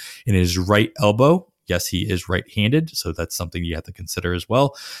tendon in his right elbow. Yes, he is right-handed, so that's something you have to consider as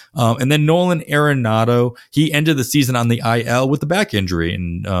well. And then Nolan Arenado, he ended the season on the IL with the back injury,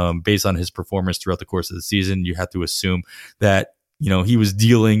 and based on his performance throughout the course of the season, you have to assume that he was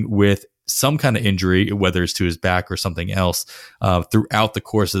dealing with some kind of injury, whether it's to his back or something else, throughout the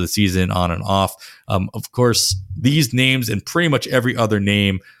course of the season, on and off. Of course, these names and pretty much every other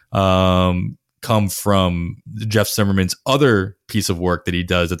name come from Jeff Zimmerman's other piece of work that he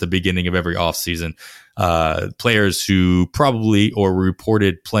does at the beginning of every offseason. Players who probably or were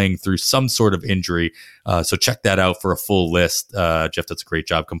reported playing through some sort of injury. So check that out for a full list. Jeff does a great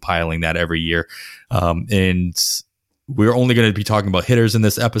job compiling that every year. And we're only going to be talking about hitters in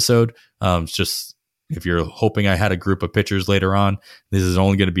this episode. It's just If you're hoping I had a group of pitchers later on, this is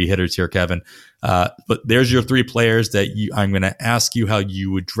only going to be hitters here, Kevin. But there's your 3 players that I'm going to ask you how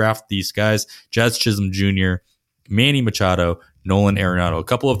you would draft these guys. Jazz Chisholm Jr., Manny Machado, Nolan Arenado. A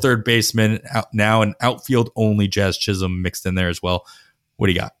couple of third basemen out now, and outfield only Jazz Chisholm mixed in there as well. What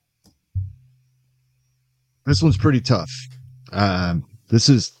do you got? This one's pretty tough. This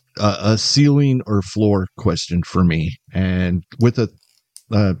is a ceiling or floor question for me. And with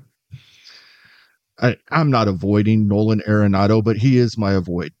I'm not avoiding Nolan Arenado, but he is my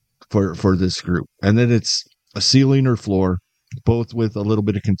avoid for this group. And then it's a ceiling or floor, both with a little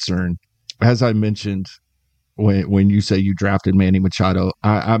bit of concern. As I mentioned, when you say you drafted Manny Machado,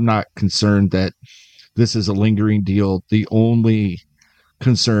 I'm not concerned that this is a lingering deal. The only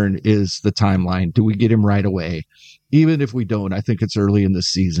concern is the timeline. Do we get him right away? Even if we don't, I think it's early in the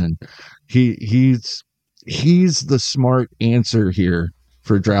season. He's the smart answer here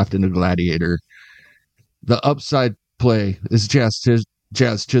for drafting a Gladiator. The upside play is Jazz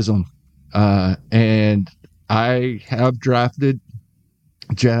Chisholm. And I have drafted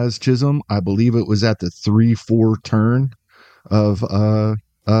Jazz Chisholm. I believe it was at the 3-4 turn of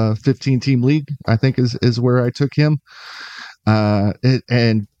 15-team league, I think is where I took him.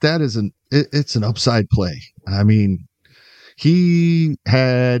 And that is it's an upside play. I mean, he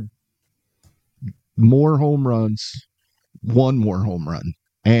had more home runs, one more home run,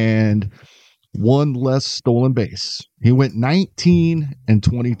 and one less stolen base. He went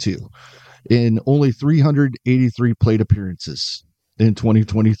 19-22 in only 383 plate appearances in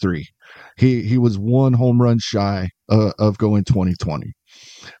 2023. He was one home run shy of going 2020.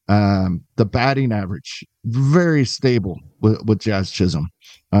 The batting average, very stable with Jazz Chisholm.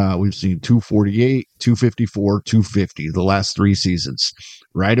 We've seen 248, 254, 250 the last 3 seasons.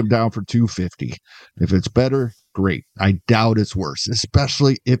 Write him down for 250. If it's better, great. I doubt it's worse,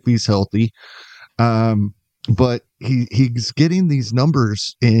 especially if he's healthy. But he's getting these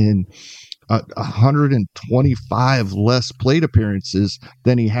numbers in 125 less plate appearances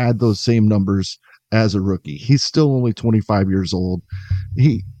than he had those same numbers as a rookie. He's still only 25 years old.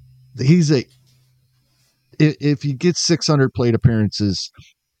 If he gets 600 plate appearances,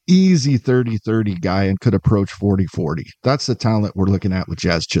 easy 30-30 guy and could approach 40-40. That's the talent we're looking at with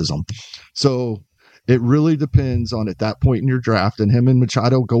Jazz Chisholm. So it really depends on at that point in your draft, and him and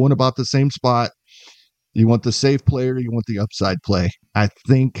Machado going about the same spot. You want the safe player, you want the upside play. I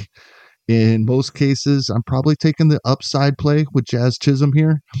think in most cases, I'm probably taking the upside play with Jazz Chisholm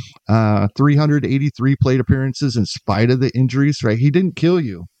here. 383 plate appearances in spite of the injuries, right? He didn't kill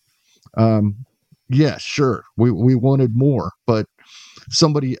you. Yeah, sure. We wanted more, but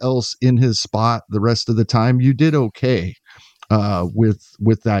somebody else in his spot the rest of the time, you did okay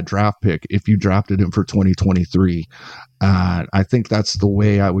with that draft pick if you drafted him for 2023. I think that's the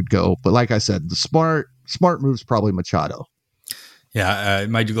way I would go. But like I said, the smart move's probably Machado. Yeah,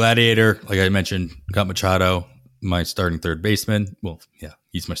 my Gladiator, like I mentioned, got Machado, my starting third baseman. Well, yeah,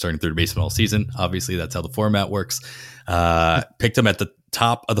 he's my starting third baseman all season. Obviously, that's how the format works. Picked him at the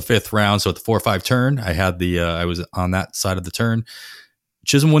top of the 5th round, so at the 4-5 turn, I was on that side of the turn.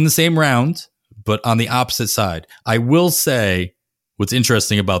 Chisholm won the same round, but on the opposite side. I will say what's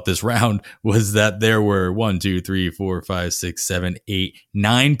interesting about this round was that there were 1, 2, 3, 4, 5, 6, 7, 8,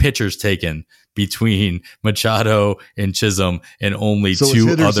 9 pitchers taken between Machado and Chisholm, and only so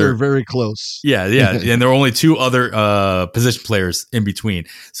 2 other are very close. Yeah. And there were only 2 other position players in between.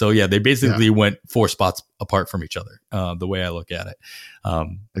 So yeah, they basically went 4 spots apart from each other. The way I look at it.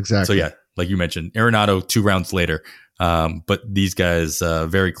 Exactly. So yeah, like you mentioned, Arenado 2 rounds later. But these guys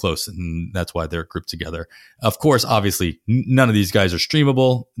very close, and that's why they're grouped together. Of course, obviously, none of these guys are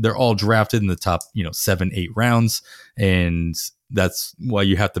streamable. They're all drafted in the top, 7-8 rounds, and that's why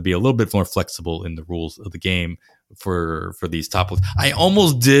you have to be a little bit more flexible in the rules of the game for these top ones. I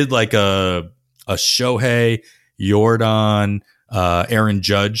almost did like a Shohei, Jordan, Aaron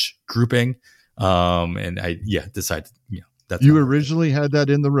Judge grouping, and I decided that's you originally had that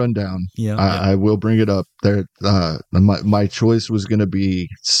in the rundown. Yeah, I will bring it up there. My choice was going to be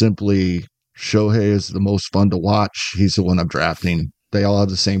simply Shohei is the most fun to watch. He's the one I'm drafting. They all have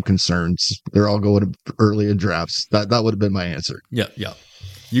the same concerns. They're all going early in drafts. That would have been my answer. Yeah.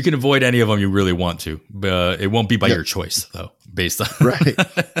 You can avoid any of them you really want to, but it won't be by your choice though. Based on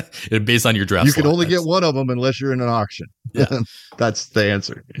based on your draft. You can only get one of them unless you're in an auction. Yeah, that's the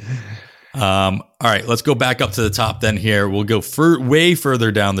answer. All right, let's go back up to the top then here. We'll go way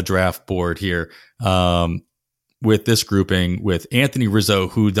further down the draft board here with this grouping with Anthony Rizzo,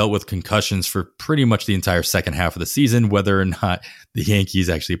 who dealt with concussions for pretty much the entire second half of the season. Whether or not the Yankees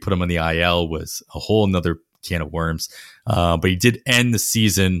actually put him on the IL was a whole nother can of worms. But he did end the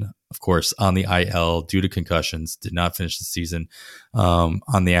season of course, on the IL due to concussions, did not finish the season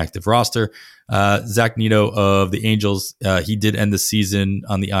on the active roster. Zach Neto of the Angels, he did end the season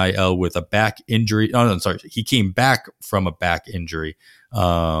on the IL with a back injury. Oh, no, I'm sorry. He came back from a back injury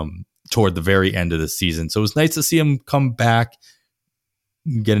toward the very end of the season. So it was nice to see him come back,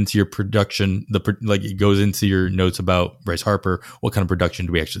 get into your production. Like it goes into your notes about Bryce Harper. What kind of production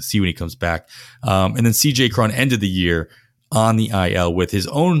do we actually see when he comes back? And then CJ Cron ended the year on the IL with his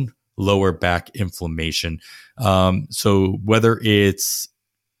own lower back inflammation. So whether it's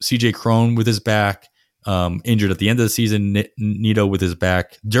CJ Cron with his back injured at the end of the season, Neto with his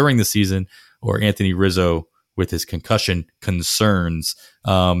back during the season, or Anthony Rizzo with his concussion concerns.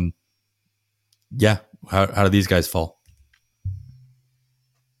 How do these guys fall?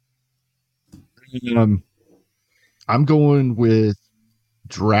 I'm going with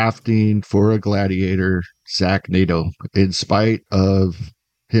drafting for a Gladiator, Zach Neto, in spite of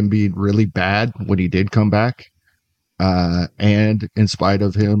him being really bad when he did come back. And in spite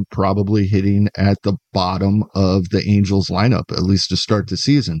of him probably hitting at the bottom of the Angels lineup, at least to start the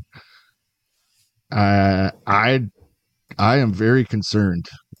season. I am very concerned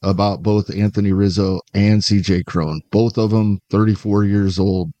about both Anthony Rizzo and CJ Cron, both of them 34 years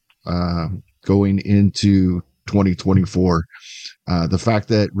old, going into 2024. The fact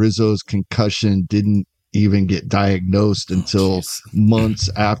that Rizzo's concussion didn't even get diagnosed until months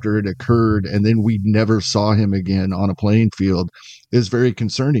after it occurred, and then we never saw him again on a playing field, is very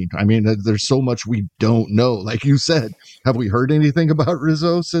concerning. I mean, there's so much we don't know. Like you said, have we heard anything about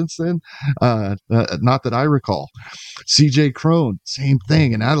Rizzo since then? Not that I recall. CJ Cron, same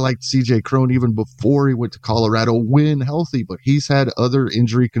thing. And I liked CJ Cron even before he went to Colorado when healthy, but he's had other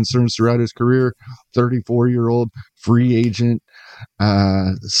injury concerns throughout his career. 34-year-old free agent.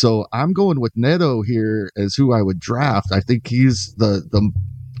 So I'm going with Neto here as who I would draft. I think he's the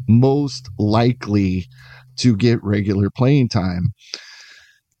most likely to get regular playing time.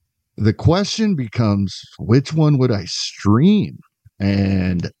 The question becomes, which one would I stream?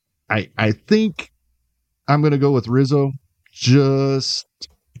 And I think I'm going to go with Rizzo just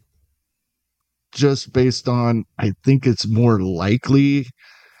based on, I think it's more likely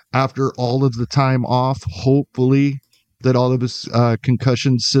after all of the time off, hopefully, that all of his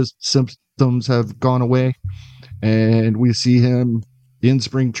concussion symptoms have gone away and we see him in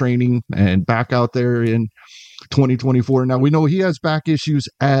spring training and back out there in 2024. Now, we know he has back issues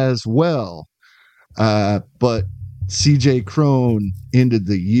as well, but CJ Cron ended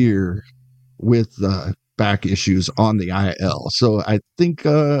the year with back issues on the IL. So I think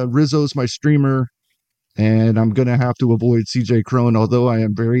Rizzo's my streamer, and I'm going to have to avoid CJ Cron, although I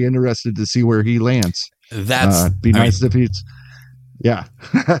am very interested to see where he lands. Be nice if he's, yeah.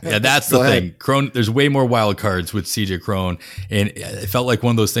 Yeah, that's the thing. Cron, there's way more wild cards with CJ Cron, and it felt like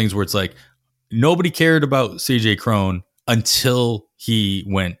one of those things where it's like nobody cared about CJ Cron until he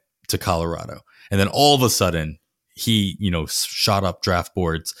went to Colorado, and then all of a sudden he, shot up draft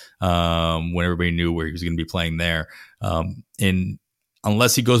boards when everybody knew where he was going to be playing there. And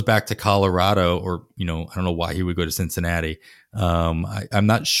unless he goes back to Colorado, or I don't know why he would go to Cincinnati. I'm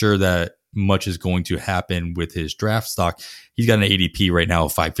not sure that much is going to happen with his draft stock. He's got an ADP right now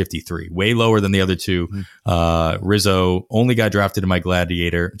of 553, way lower than the other two. Rizzo only got drafted in my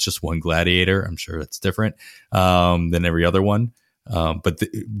Gladiator. It's just one Gladiator. I'm sure that's different than every other one. But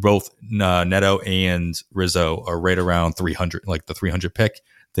both Neto and Rizzo are right around 300, like the 300 pick.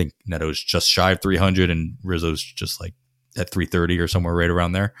 I think Neto's just shy of 300 and Rizzo's just like at 330 or somewhere right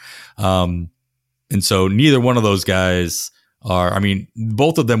around there. And so neither one of those guys are,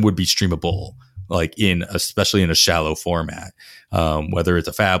 both of them would be streamable, like especially in a shallow format, whether it's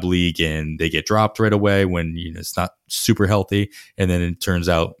a fab league and they get dropped right away when it's not super healthy. And then it turns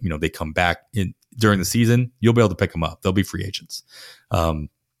out, they come back during the season, you'll be able to pick them up. They'll be free agents.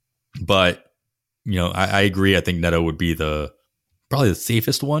 But I agree. I think Neto would be probably the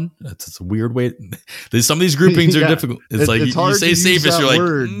safest one. That's a weird way. Some of these groupings are difficult. It's like you say safest,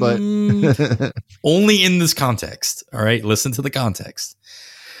 you're like, but only in this context. All right, listen to the context.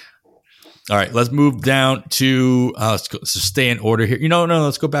 All right, let's move down to let's stay in order here.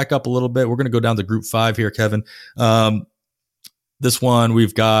 Let's go back up a little bit. We're going to go down to Group 5 here, Kevin. This one,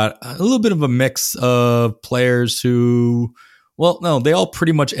 we've got a little bit of a mix of players who, they all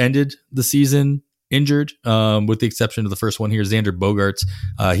pretty much ended the season injured, with the exception of the first one here, Xander Bogaerts.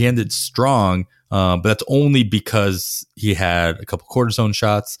 He ended strong, but that's only because he had a couple cortisone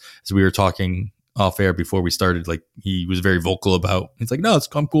shots, as we were talking off air before we started, like he was very vocal about. He's like, "No,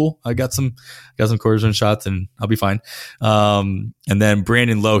 I'm cool. I got some cortisone shots, and I'll be fine." And then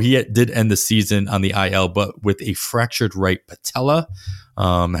Brandon Lowe, he did end the season on the IL, but with a fractured right patella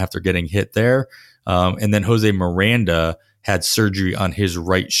after getting hit there. And then Jose Miranda had surgery on his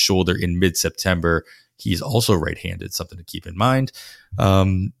right shoulder in mid-September. He's also right-handed, something to keep in mind.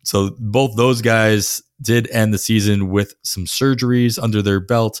 So both those guys did end the season with some surgeries under their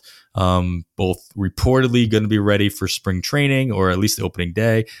belt. Both reportedly going to be ready for spring training, or at least the opening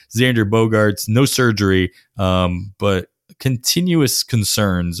day. Xander Bogaerts, no surgery, but continuous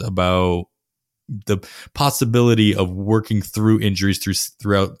concerns about the possibility of working through injuries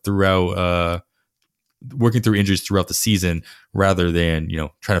throughout working through injuries throughout the season rather than,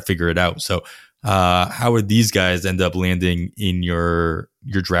 trying to figure it out. So how would these guys end up landing in your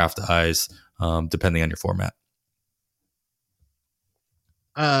draft eyes, depending on your format?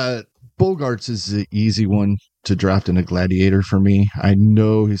 Bogarts is the easy one to draft in a gladiator for me. I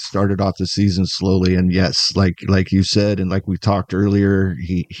know he started off the season slowly, and yes, like you said, and like we talked earlier,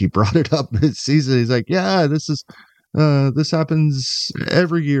 he brought it up this season. He's like, yeah, this happens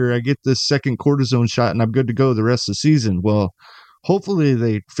every year. I get this second cortisone shot and I'm good to go the rest of the season. Well, hopefully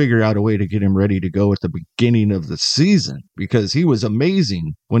they figure out a way to get him ready to go at the beginning of the season, because he was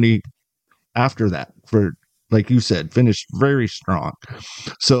amazing after that, for, like you said, finished very strong.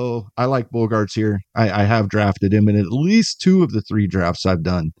 So I like Bogarts here. I have drafted him in at least 2 of the 3 drafts I've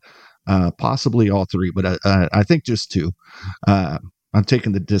done, possibly all 3, but I think just 2. I'm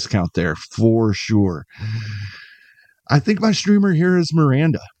taking the discount there for sure. I think my streamer here is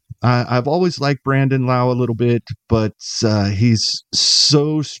Miranda. I've always liked Brandon Lau a little bit, but he's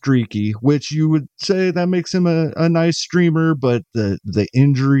so streaky, which you would say that makes him a nice streamer, but the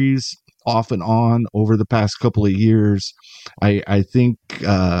injuries off and on over the past couple of years, I think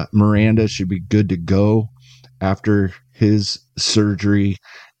Miranda should be good to go after his surgery.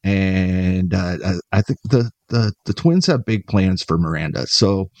 And I think the Twins have big plans for Miranda.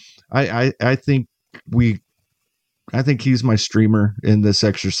 So I think he's my streamer in this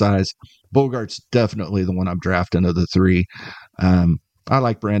exercise. Bogart's definitely the one I'm drafting of the 3. I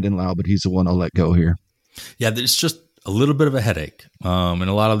like Brandon Lau, but he's the one I'll let go here. Yeah, there's just a little bit of a headache. And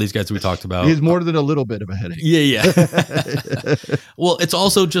a lot of these guys we talked about. He's more than a little bit of a headache. Yeah. Well, it's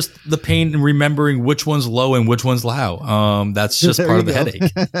also just the pain in remembering which one's Low and which one's Lau. That's just part of the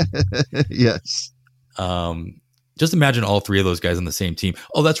headache. Yes. Just imagine all 3 of those guys on the same team.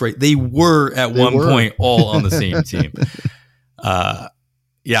 Oh, that's right. They were at one point all on the same team.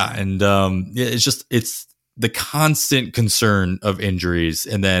 Yeah. And it's the constant concern of injuries.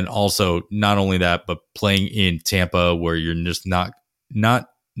 And then also not only that, but playing in Tampa where you're just not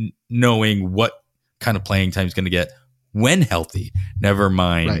knowing what kind of playing time is going to get when healthy. Never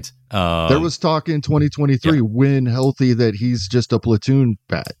mind. Right. There was talk in 2023 when healthy that he's just a platoon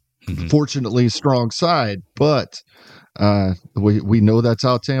bat. Mm-hmm. Fortunately, strong side, but we know that's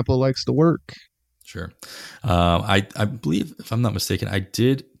how Tampa likes to work. Sure. I believe, if I'm not mistaken, I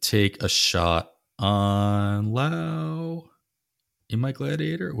did take a shot on Lau in my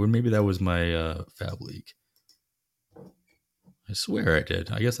Gladiator, or maybe that was my Fab League. I swear I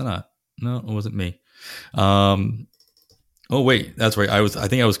did. I guess not. No, it wasn't me. Oh wait, that's right. I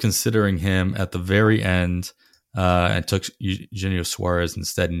think I was considering him at the very end. And took Eugenio Suarez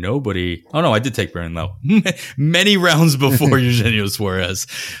instead. Nobody. Oh no, I did take Brandon Lowe many rounds before Eugenio Suarez.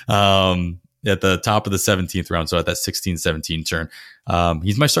 At the top of the 17th round, so at that 16-17 turn,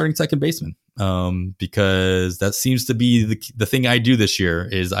 he's my starting second baseman. Because that seems to be the thing I do this year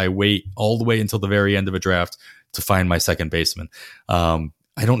is I wait all the way until the very end of a draft to find my second baseman. I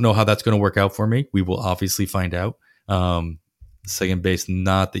don't know how that's going to work out for me. We will obviously find out. Second base,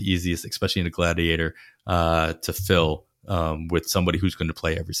 not the easiest, especially in a gladiator, to fill with somebody who's going to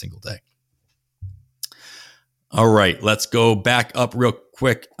play every single day. All right, let's go back up real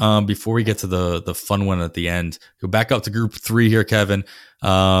quick before we get to the fun one at the end. Go back up to group 3 here, Kevin.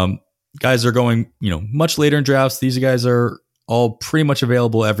 Guys are going, much later in drafts. These guys are all pretty much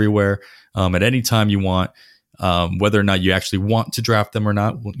available everywhere at any time you want. Whether or not you actually want to draft them or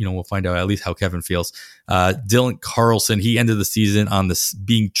not, we'll find out at least how Kevin feels. Dylan Carlson, he ended the season on this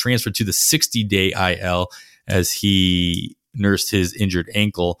being transferred to the 60-day IL as he nursed his injured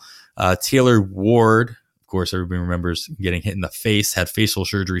ankle. Taylor Ward, of course, everybody remembers getting hit in the face, had facial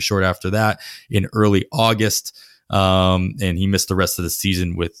surgery short after that in early August. And he missed the rest of the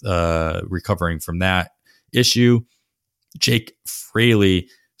season with recovering from that issue. Jake Fraley,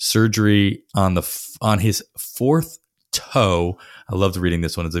 surgery on his 4th toe. I loved reading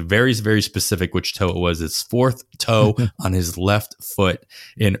this one. It's a very, very specific which toe it was. His fourth toe on his left foot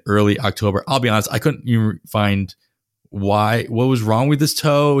in early October. I'll be honest, I couldn't even find what was wrong with his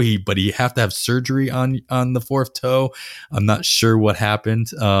toe. But he have to have surgery on the fourth toe. I'm not sure what happened.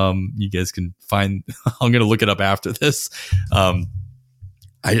 You guys can find. I'm gonna look it up after this. I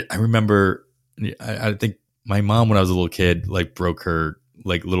remember. I think my mom, when I was a little kid, like broke her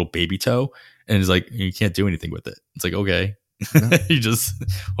like little baby toe, and it's like you can't do anything with it. It's like okay. Yeah. You just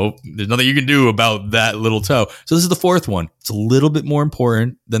hope there's nothing you can do about that little toe. So this is the fourth one. It's a little bit more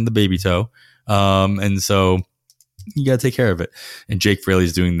important than the baby toe. And so you got to take care of it. And Jake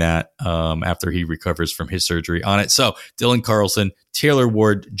Fraley's doing that after he recovers from his surgery on it. So Dylan Carlson, Taylor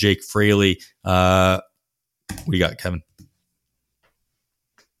Ward, Jake Fraley. What do you got, Kevin?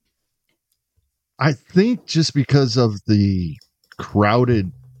 I think just because of the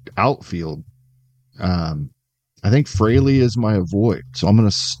crowded outfield, I think Fraley is my avoid. So I'm going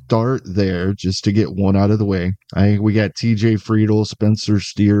to start there just to get one out of the way. We got TJ Friedel, Spencer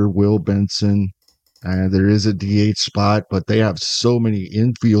Steer, Will Benson. There is a DH spot, but they have so many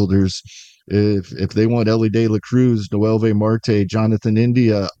infielders. If they want Ellie De La Cruz, Noelve Marte, Jonathan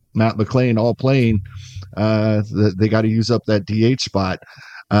India, Matt McClain all playing, they got to use up that DH spot.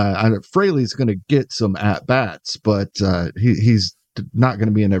 Fraley's going to get some at-bats, but he's not going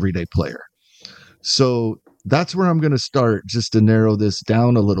to be an everyday player. So that's where I'm going to start, just to narrow this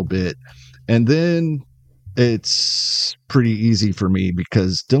down a little bit. And then it's pretty easy for me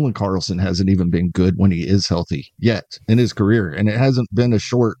because Dylan Carlson hasn't even been good when he is healthy yet in his career. And it hasn't been a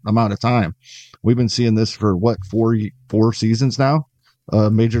short amount of time. We've been seeing this for four seasons now,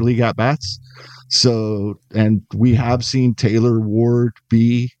 major league at-bats. So, and we have seen Taylor Ward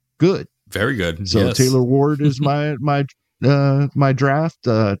be good. Very good. So yes. Taylor Ward is my draft.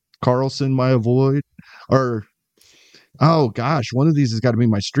 Carlson, my avoid. Or, oh gosh, one of these has got to be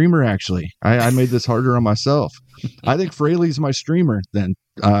my streamer, actually. I made this harder on myself. I think Fraley's my streamer then,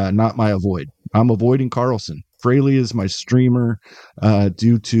 not my avoid. I'm avoiding Carlson. Fraley is my streamer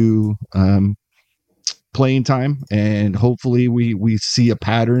due to playing time, and hopefully we see a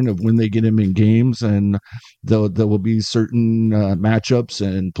pattern of when they get him in games, and there will be certain matchups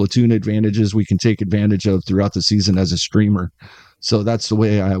and platoon advantages we can take advantage of throughout the season as a streamer. So that's the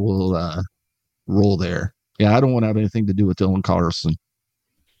way I will roll there. Yeah, I don't want to have anything to do with Dylan Carlson.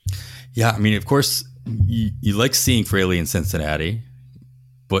 Yeah, I mean, of course, you like seeing Fraley in Cincinnati,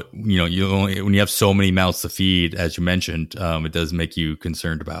 but you only, when you have so many mouths to feed, as you mentioned, it does make you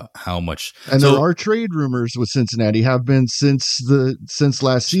concerned about how much. And there are trade rumors with Cincinnati, have been since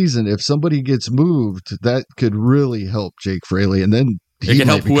last season. If somebody gets moved, that could really help Jake Fraley, and then he can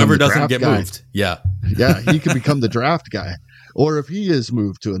help whoever doesn't get moved. Yeah, he could become the draft guy. Or if he is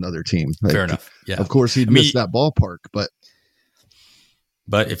moved to another team. Fair enough. Yeah. Of course, he'd miss that ballpark, but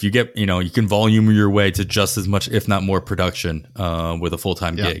if you get, you can volume your way to just as much, if not more, production with a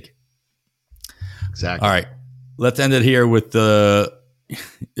full-time gig. Exactly. All right. Let's end it here with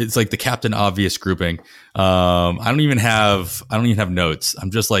it's like the Captain Obvious grouping. I don't even have notes.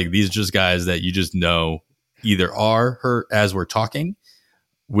 I'm just like, these are just guys that you just know either are hurt as we're talking,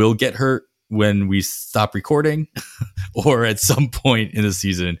 will get hurt when we stop recording, or at some point in the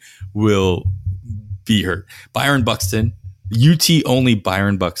season will be hurt. Byron Buxton, UT only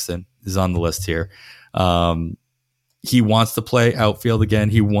Byron Buxton is on the list here. He wants to play outfield again.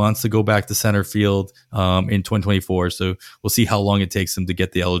 He wants to go back to center field in 2024. So we'll see how long it takes him to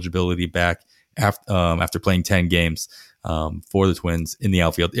get the eligibility back after playing 10 games for the Twins in the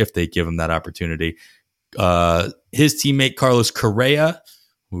outfield, if they give him that opportunity. His teammate Carlos Correa,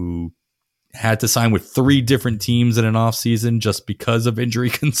 who had to sign with 3 different teams in an offseason just because of injury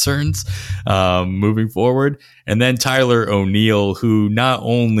concerns moving forward. And then Tyler O'Neill, who not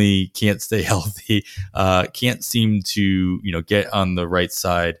only can't stay healthy, can't seem to, get on the right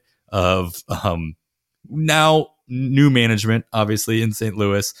side of now new management, obviously in St.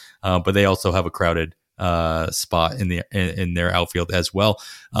 Louis, but they also have a crowded spot in their outfield as well.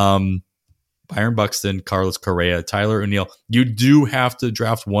 Byron Buxton, Carlos Correa, Tyler O'Neill. You do have to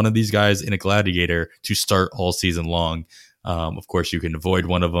draft one of these guys in a gladiator to start all season long. Of course, you can avoid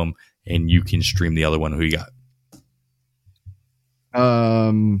one of them and you can stream the other one. Who you got?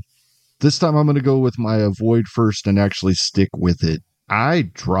 This time I'm going to go with my avoid first and actually stick with it. I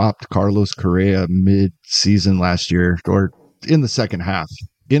dropped Carlos Correa mid-season last year, or in the second half,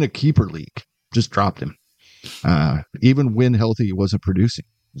 in a keeper league. Just dropped him. Even when healthy, he wasn't producing.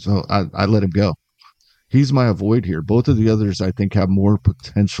 So I let him go. He's my avoid here. Both of the others, I think, have more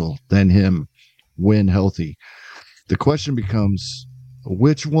potential than him when healthy. The question becomes,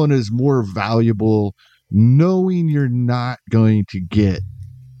 which one is more valuable knowing you're not going to get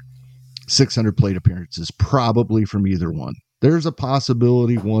 600 plate appearances, probably from either one. There's a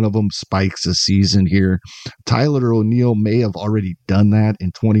possibility one of them spikes a season here. Tyler O'Neill may have already done that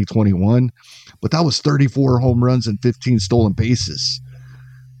in 2021, but that was 34 home runs and 15 stolen bases.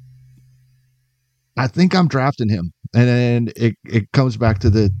 I think I'm drafting him. And it comes back to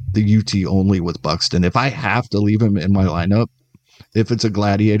the UT only with Buxton. If I have to leave him in my lineup, if it's a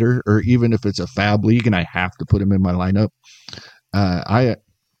gladiator or even if it's a fab league and I have to put him in my lineup, I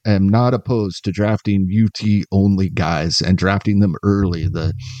am not opposed to drafting UT only guys and drafting them early.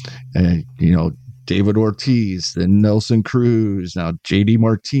 David Ortiz, then Nelson Cruz, now JD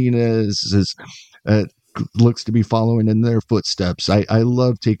Martinez is looks to be following in their footsteps. I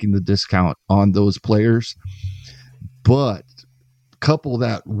love taking the discount on those players, but couple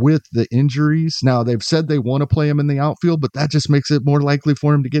that with the injuries. Now they've said they want to play him in the outfield, but that just makes it more likely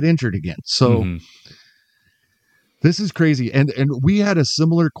for him to get injured again. So This is crazy. And we had a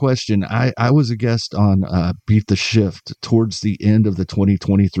similar question. I was a guest on Beat the Shift towards the end of the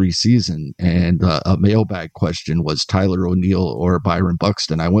 2023 season, and a mailbag question was Tyler O'Neill or Byron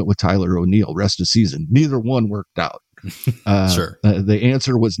Buxton. I went with Tyler O'Neill rest of season. Neither one worked out. Sure. The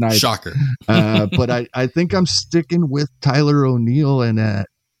answer was neither. Shocker. But I think I'm sticking with Tyler O'Neill, and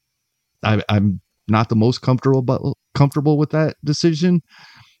I'm not the most comfortable with that decision.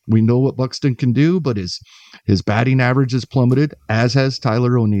 We know what Buxton can do, but his batting average has plummeted, as has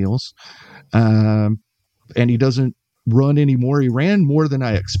Tyler O'Neill's. And he doesn't run anymore. He ran more than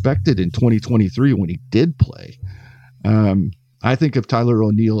I expected in 2023 when he did play. I think if Tyler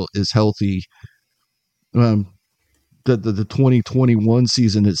O'Neill is healthy, the 2021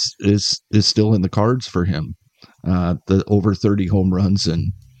 season is still in the cards for him. The over 30 home runs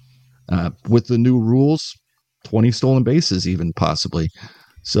and with the new rules, 20 stolen bases even possibly.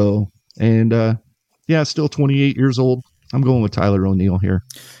 So, and still 28 years old. I'm going with Tyler O'Neill here.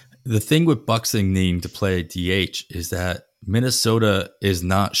 The thing with Buxton needing to play DH is that Minnesota is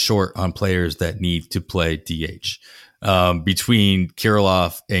not short on players that need to play DH. Between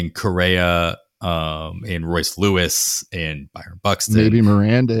Kirilloff and Correa, and Royce Lewis and Byron Buxton, maybe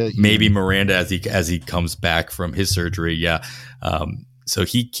Miranda, as he comes back from his surgery. Yeah. So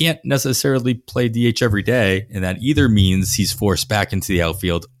he can't necessarily play DH every day, and that either means he's forced back into the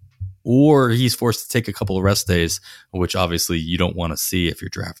outfield or he's forced to take a couple of rest days, which obviously you don't want to see if you're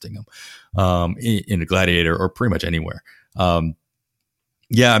drafting him in a gladiator or pretty much anywhere. I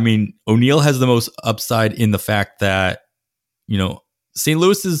mean, O'Neill has the most upside in the fact that, St.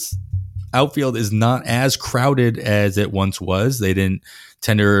 Louis's outfield is not as crowded as it once was. They didn't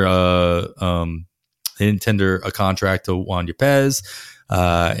tender a contract to Juan Yepez.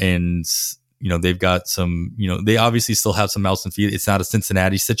 And they've got some, they obviously still have some mouths and feet. It's not a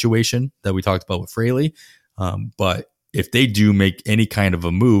Cincinnati situation that we talked about with Fraley. But if they do make any kind of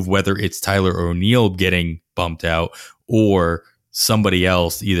a move, whether it's Tyler O'Neill getting bumped out or somebody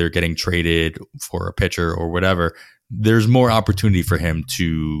else either getting traded for a pitcher or whatever, there's more opportunity for him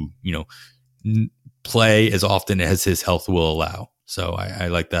to, play as often as his health will allow. So I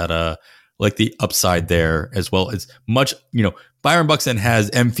like that, like the upside there as well. As much, Byron Buxton has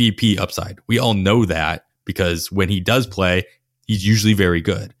MVP upside. We all know that because when he does play, he's usually very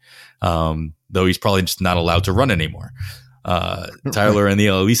good. Though he's probably just not allowed to run anymore. Tyler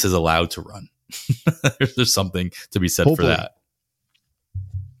O'Neill at least is allowed to run. There's something to be said for that.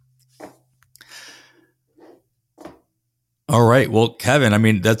 All right. Well, Kevin, I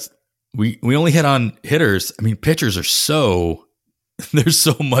mean, we only hit on hitters. I mean, pitchers are there's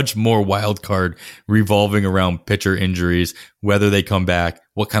so much more wild card revolving around pitcher injuries, whether they come back,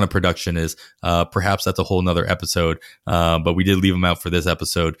 what kind of production is. Perhaps that's a whole nother episode. But we did leave them out for this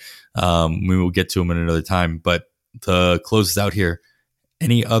episode. We will get to them in another time. But to close this out here,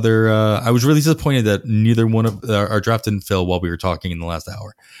 any other? I was really disappointed that neither one of our draft didn't fill while we were talking in the last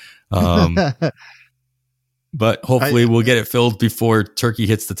hour. But hopefully we'll get it filled before turkey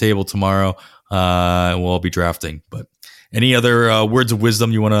hits the table tomorrow. And we'll all be drafting. But any other words of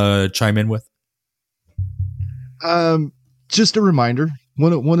wisdom you want to chime in with? Just a reminder.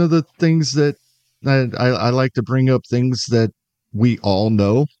 One of the things that I like to bring up, things that we all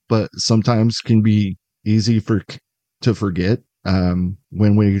know, but sometimes can be easy to forget. When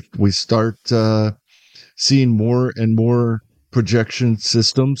we start seeing more and more projection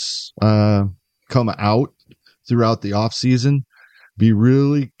systems come out throughout the off season, be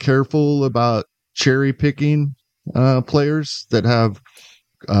really careful about cherry picking players that have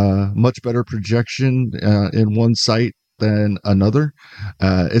much better projection in one site than another.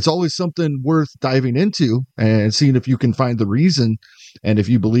 It's always something worth diving into and seeing if you can find the reason. And if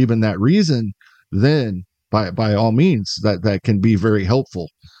you believe in that reason, then by all means, that can be very helpful.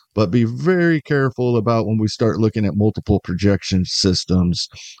 But be very careful about when we start looking at multiple projection systems,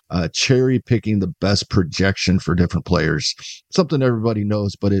 cherry picking the best projection for different players. Something everybody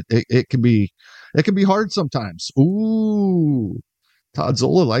knows, but it can be hard sometimes. Ooh, Todd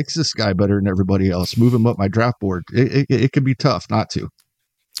Zola likes this guy better than everybody else. Move him up my draft board. It can be tough not to.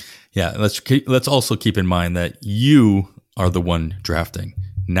 Yeah, let's also keep in mind that you are the one drafting,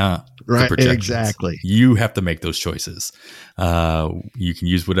 not the projections. Exactly. You have to make those choices. You can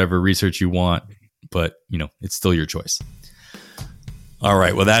use whatever research you want, but it's still your choice. All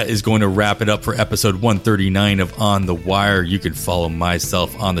right, well, that is going to wrap it up for episode 139 of On the Wire. You can follow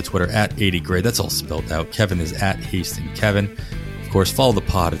myself on the Twitter at 80Gray. That's all spelled out. Kevin is at Hasting Kevin. Of course, follow the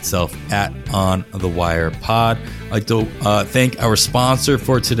pod itself at On the Wire Pod. I'd like to thank our sponsor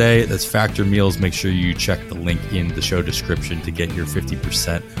for today. That's Factor Meals. Make sure you check the link in the show description to get your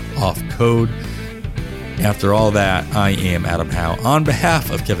 50% off code. After all that, I am Adam Howe on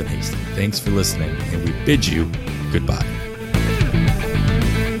behalf of Kevin Hastings. Thanks for listening, and we bid you goodbye.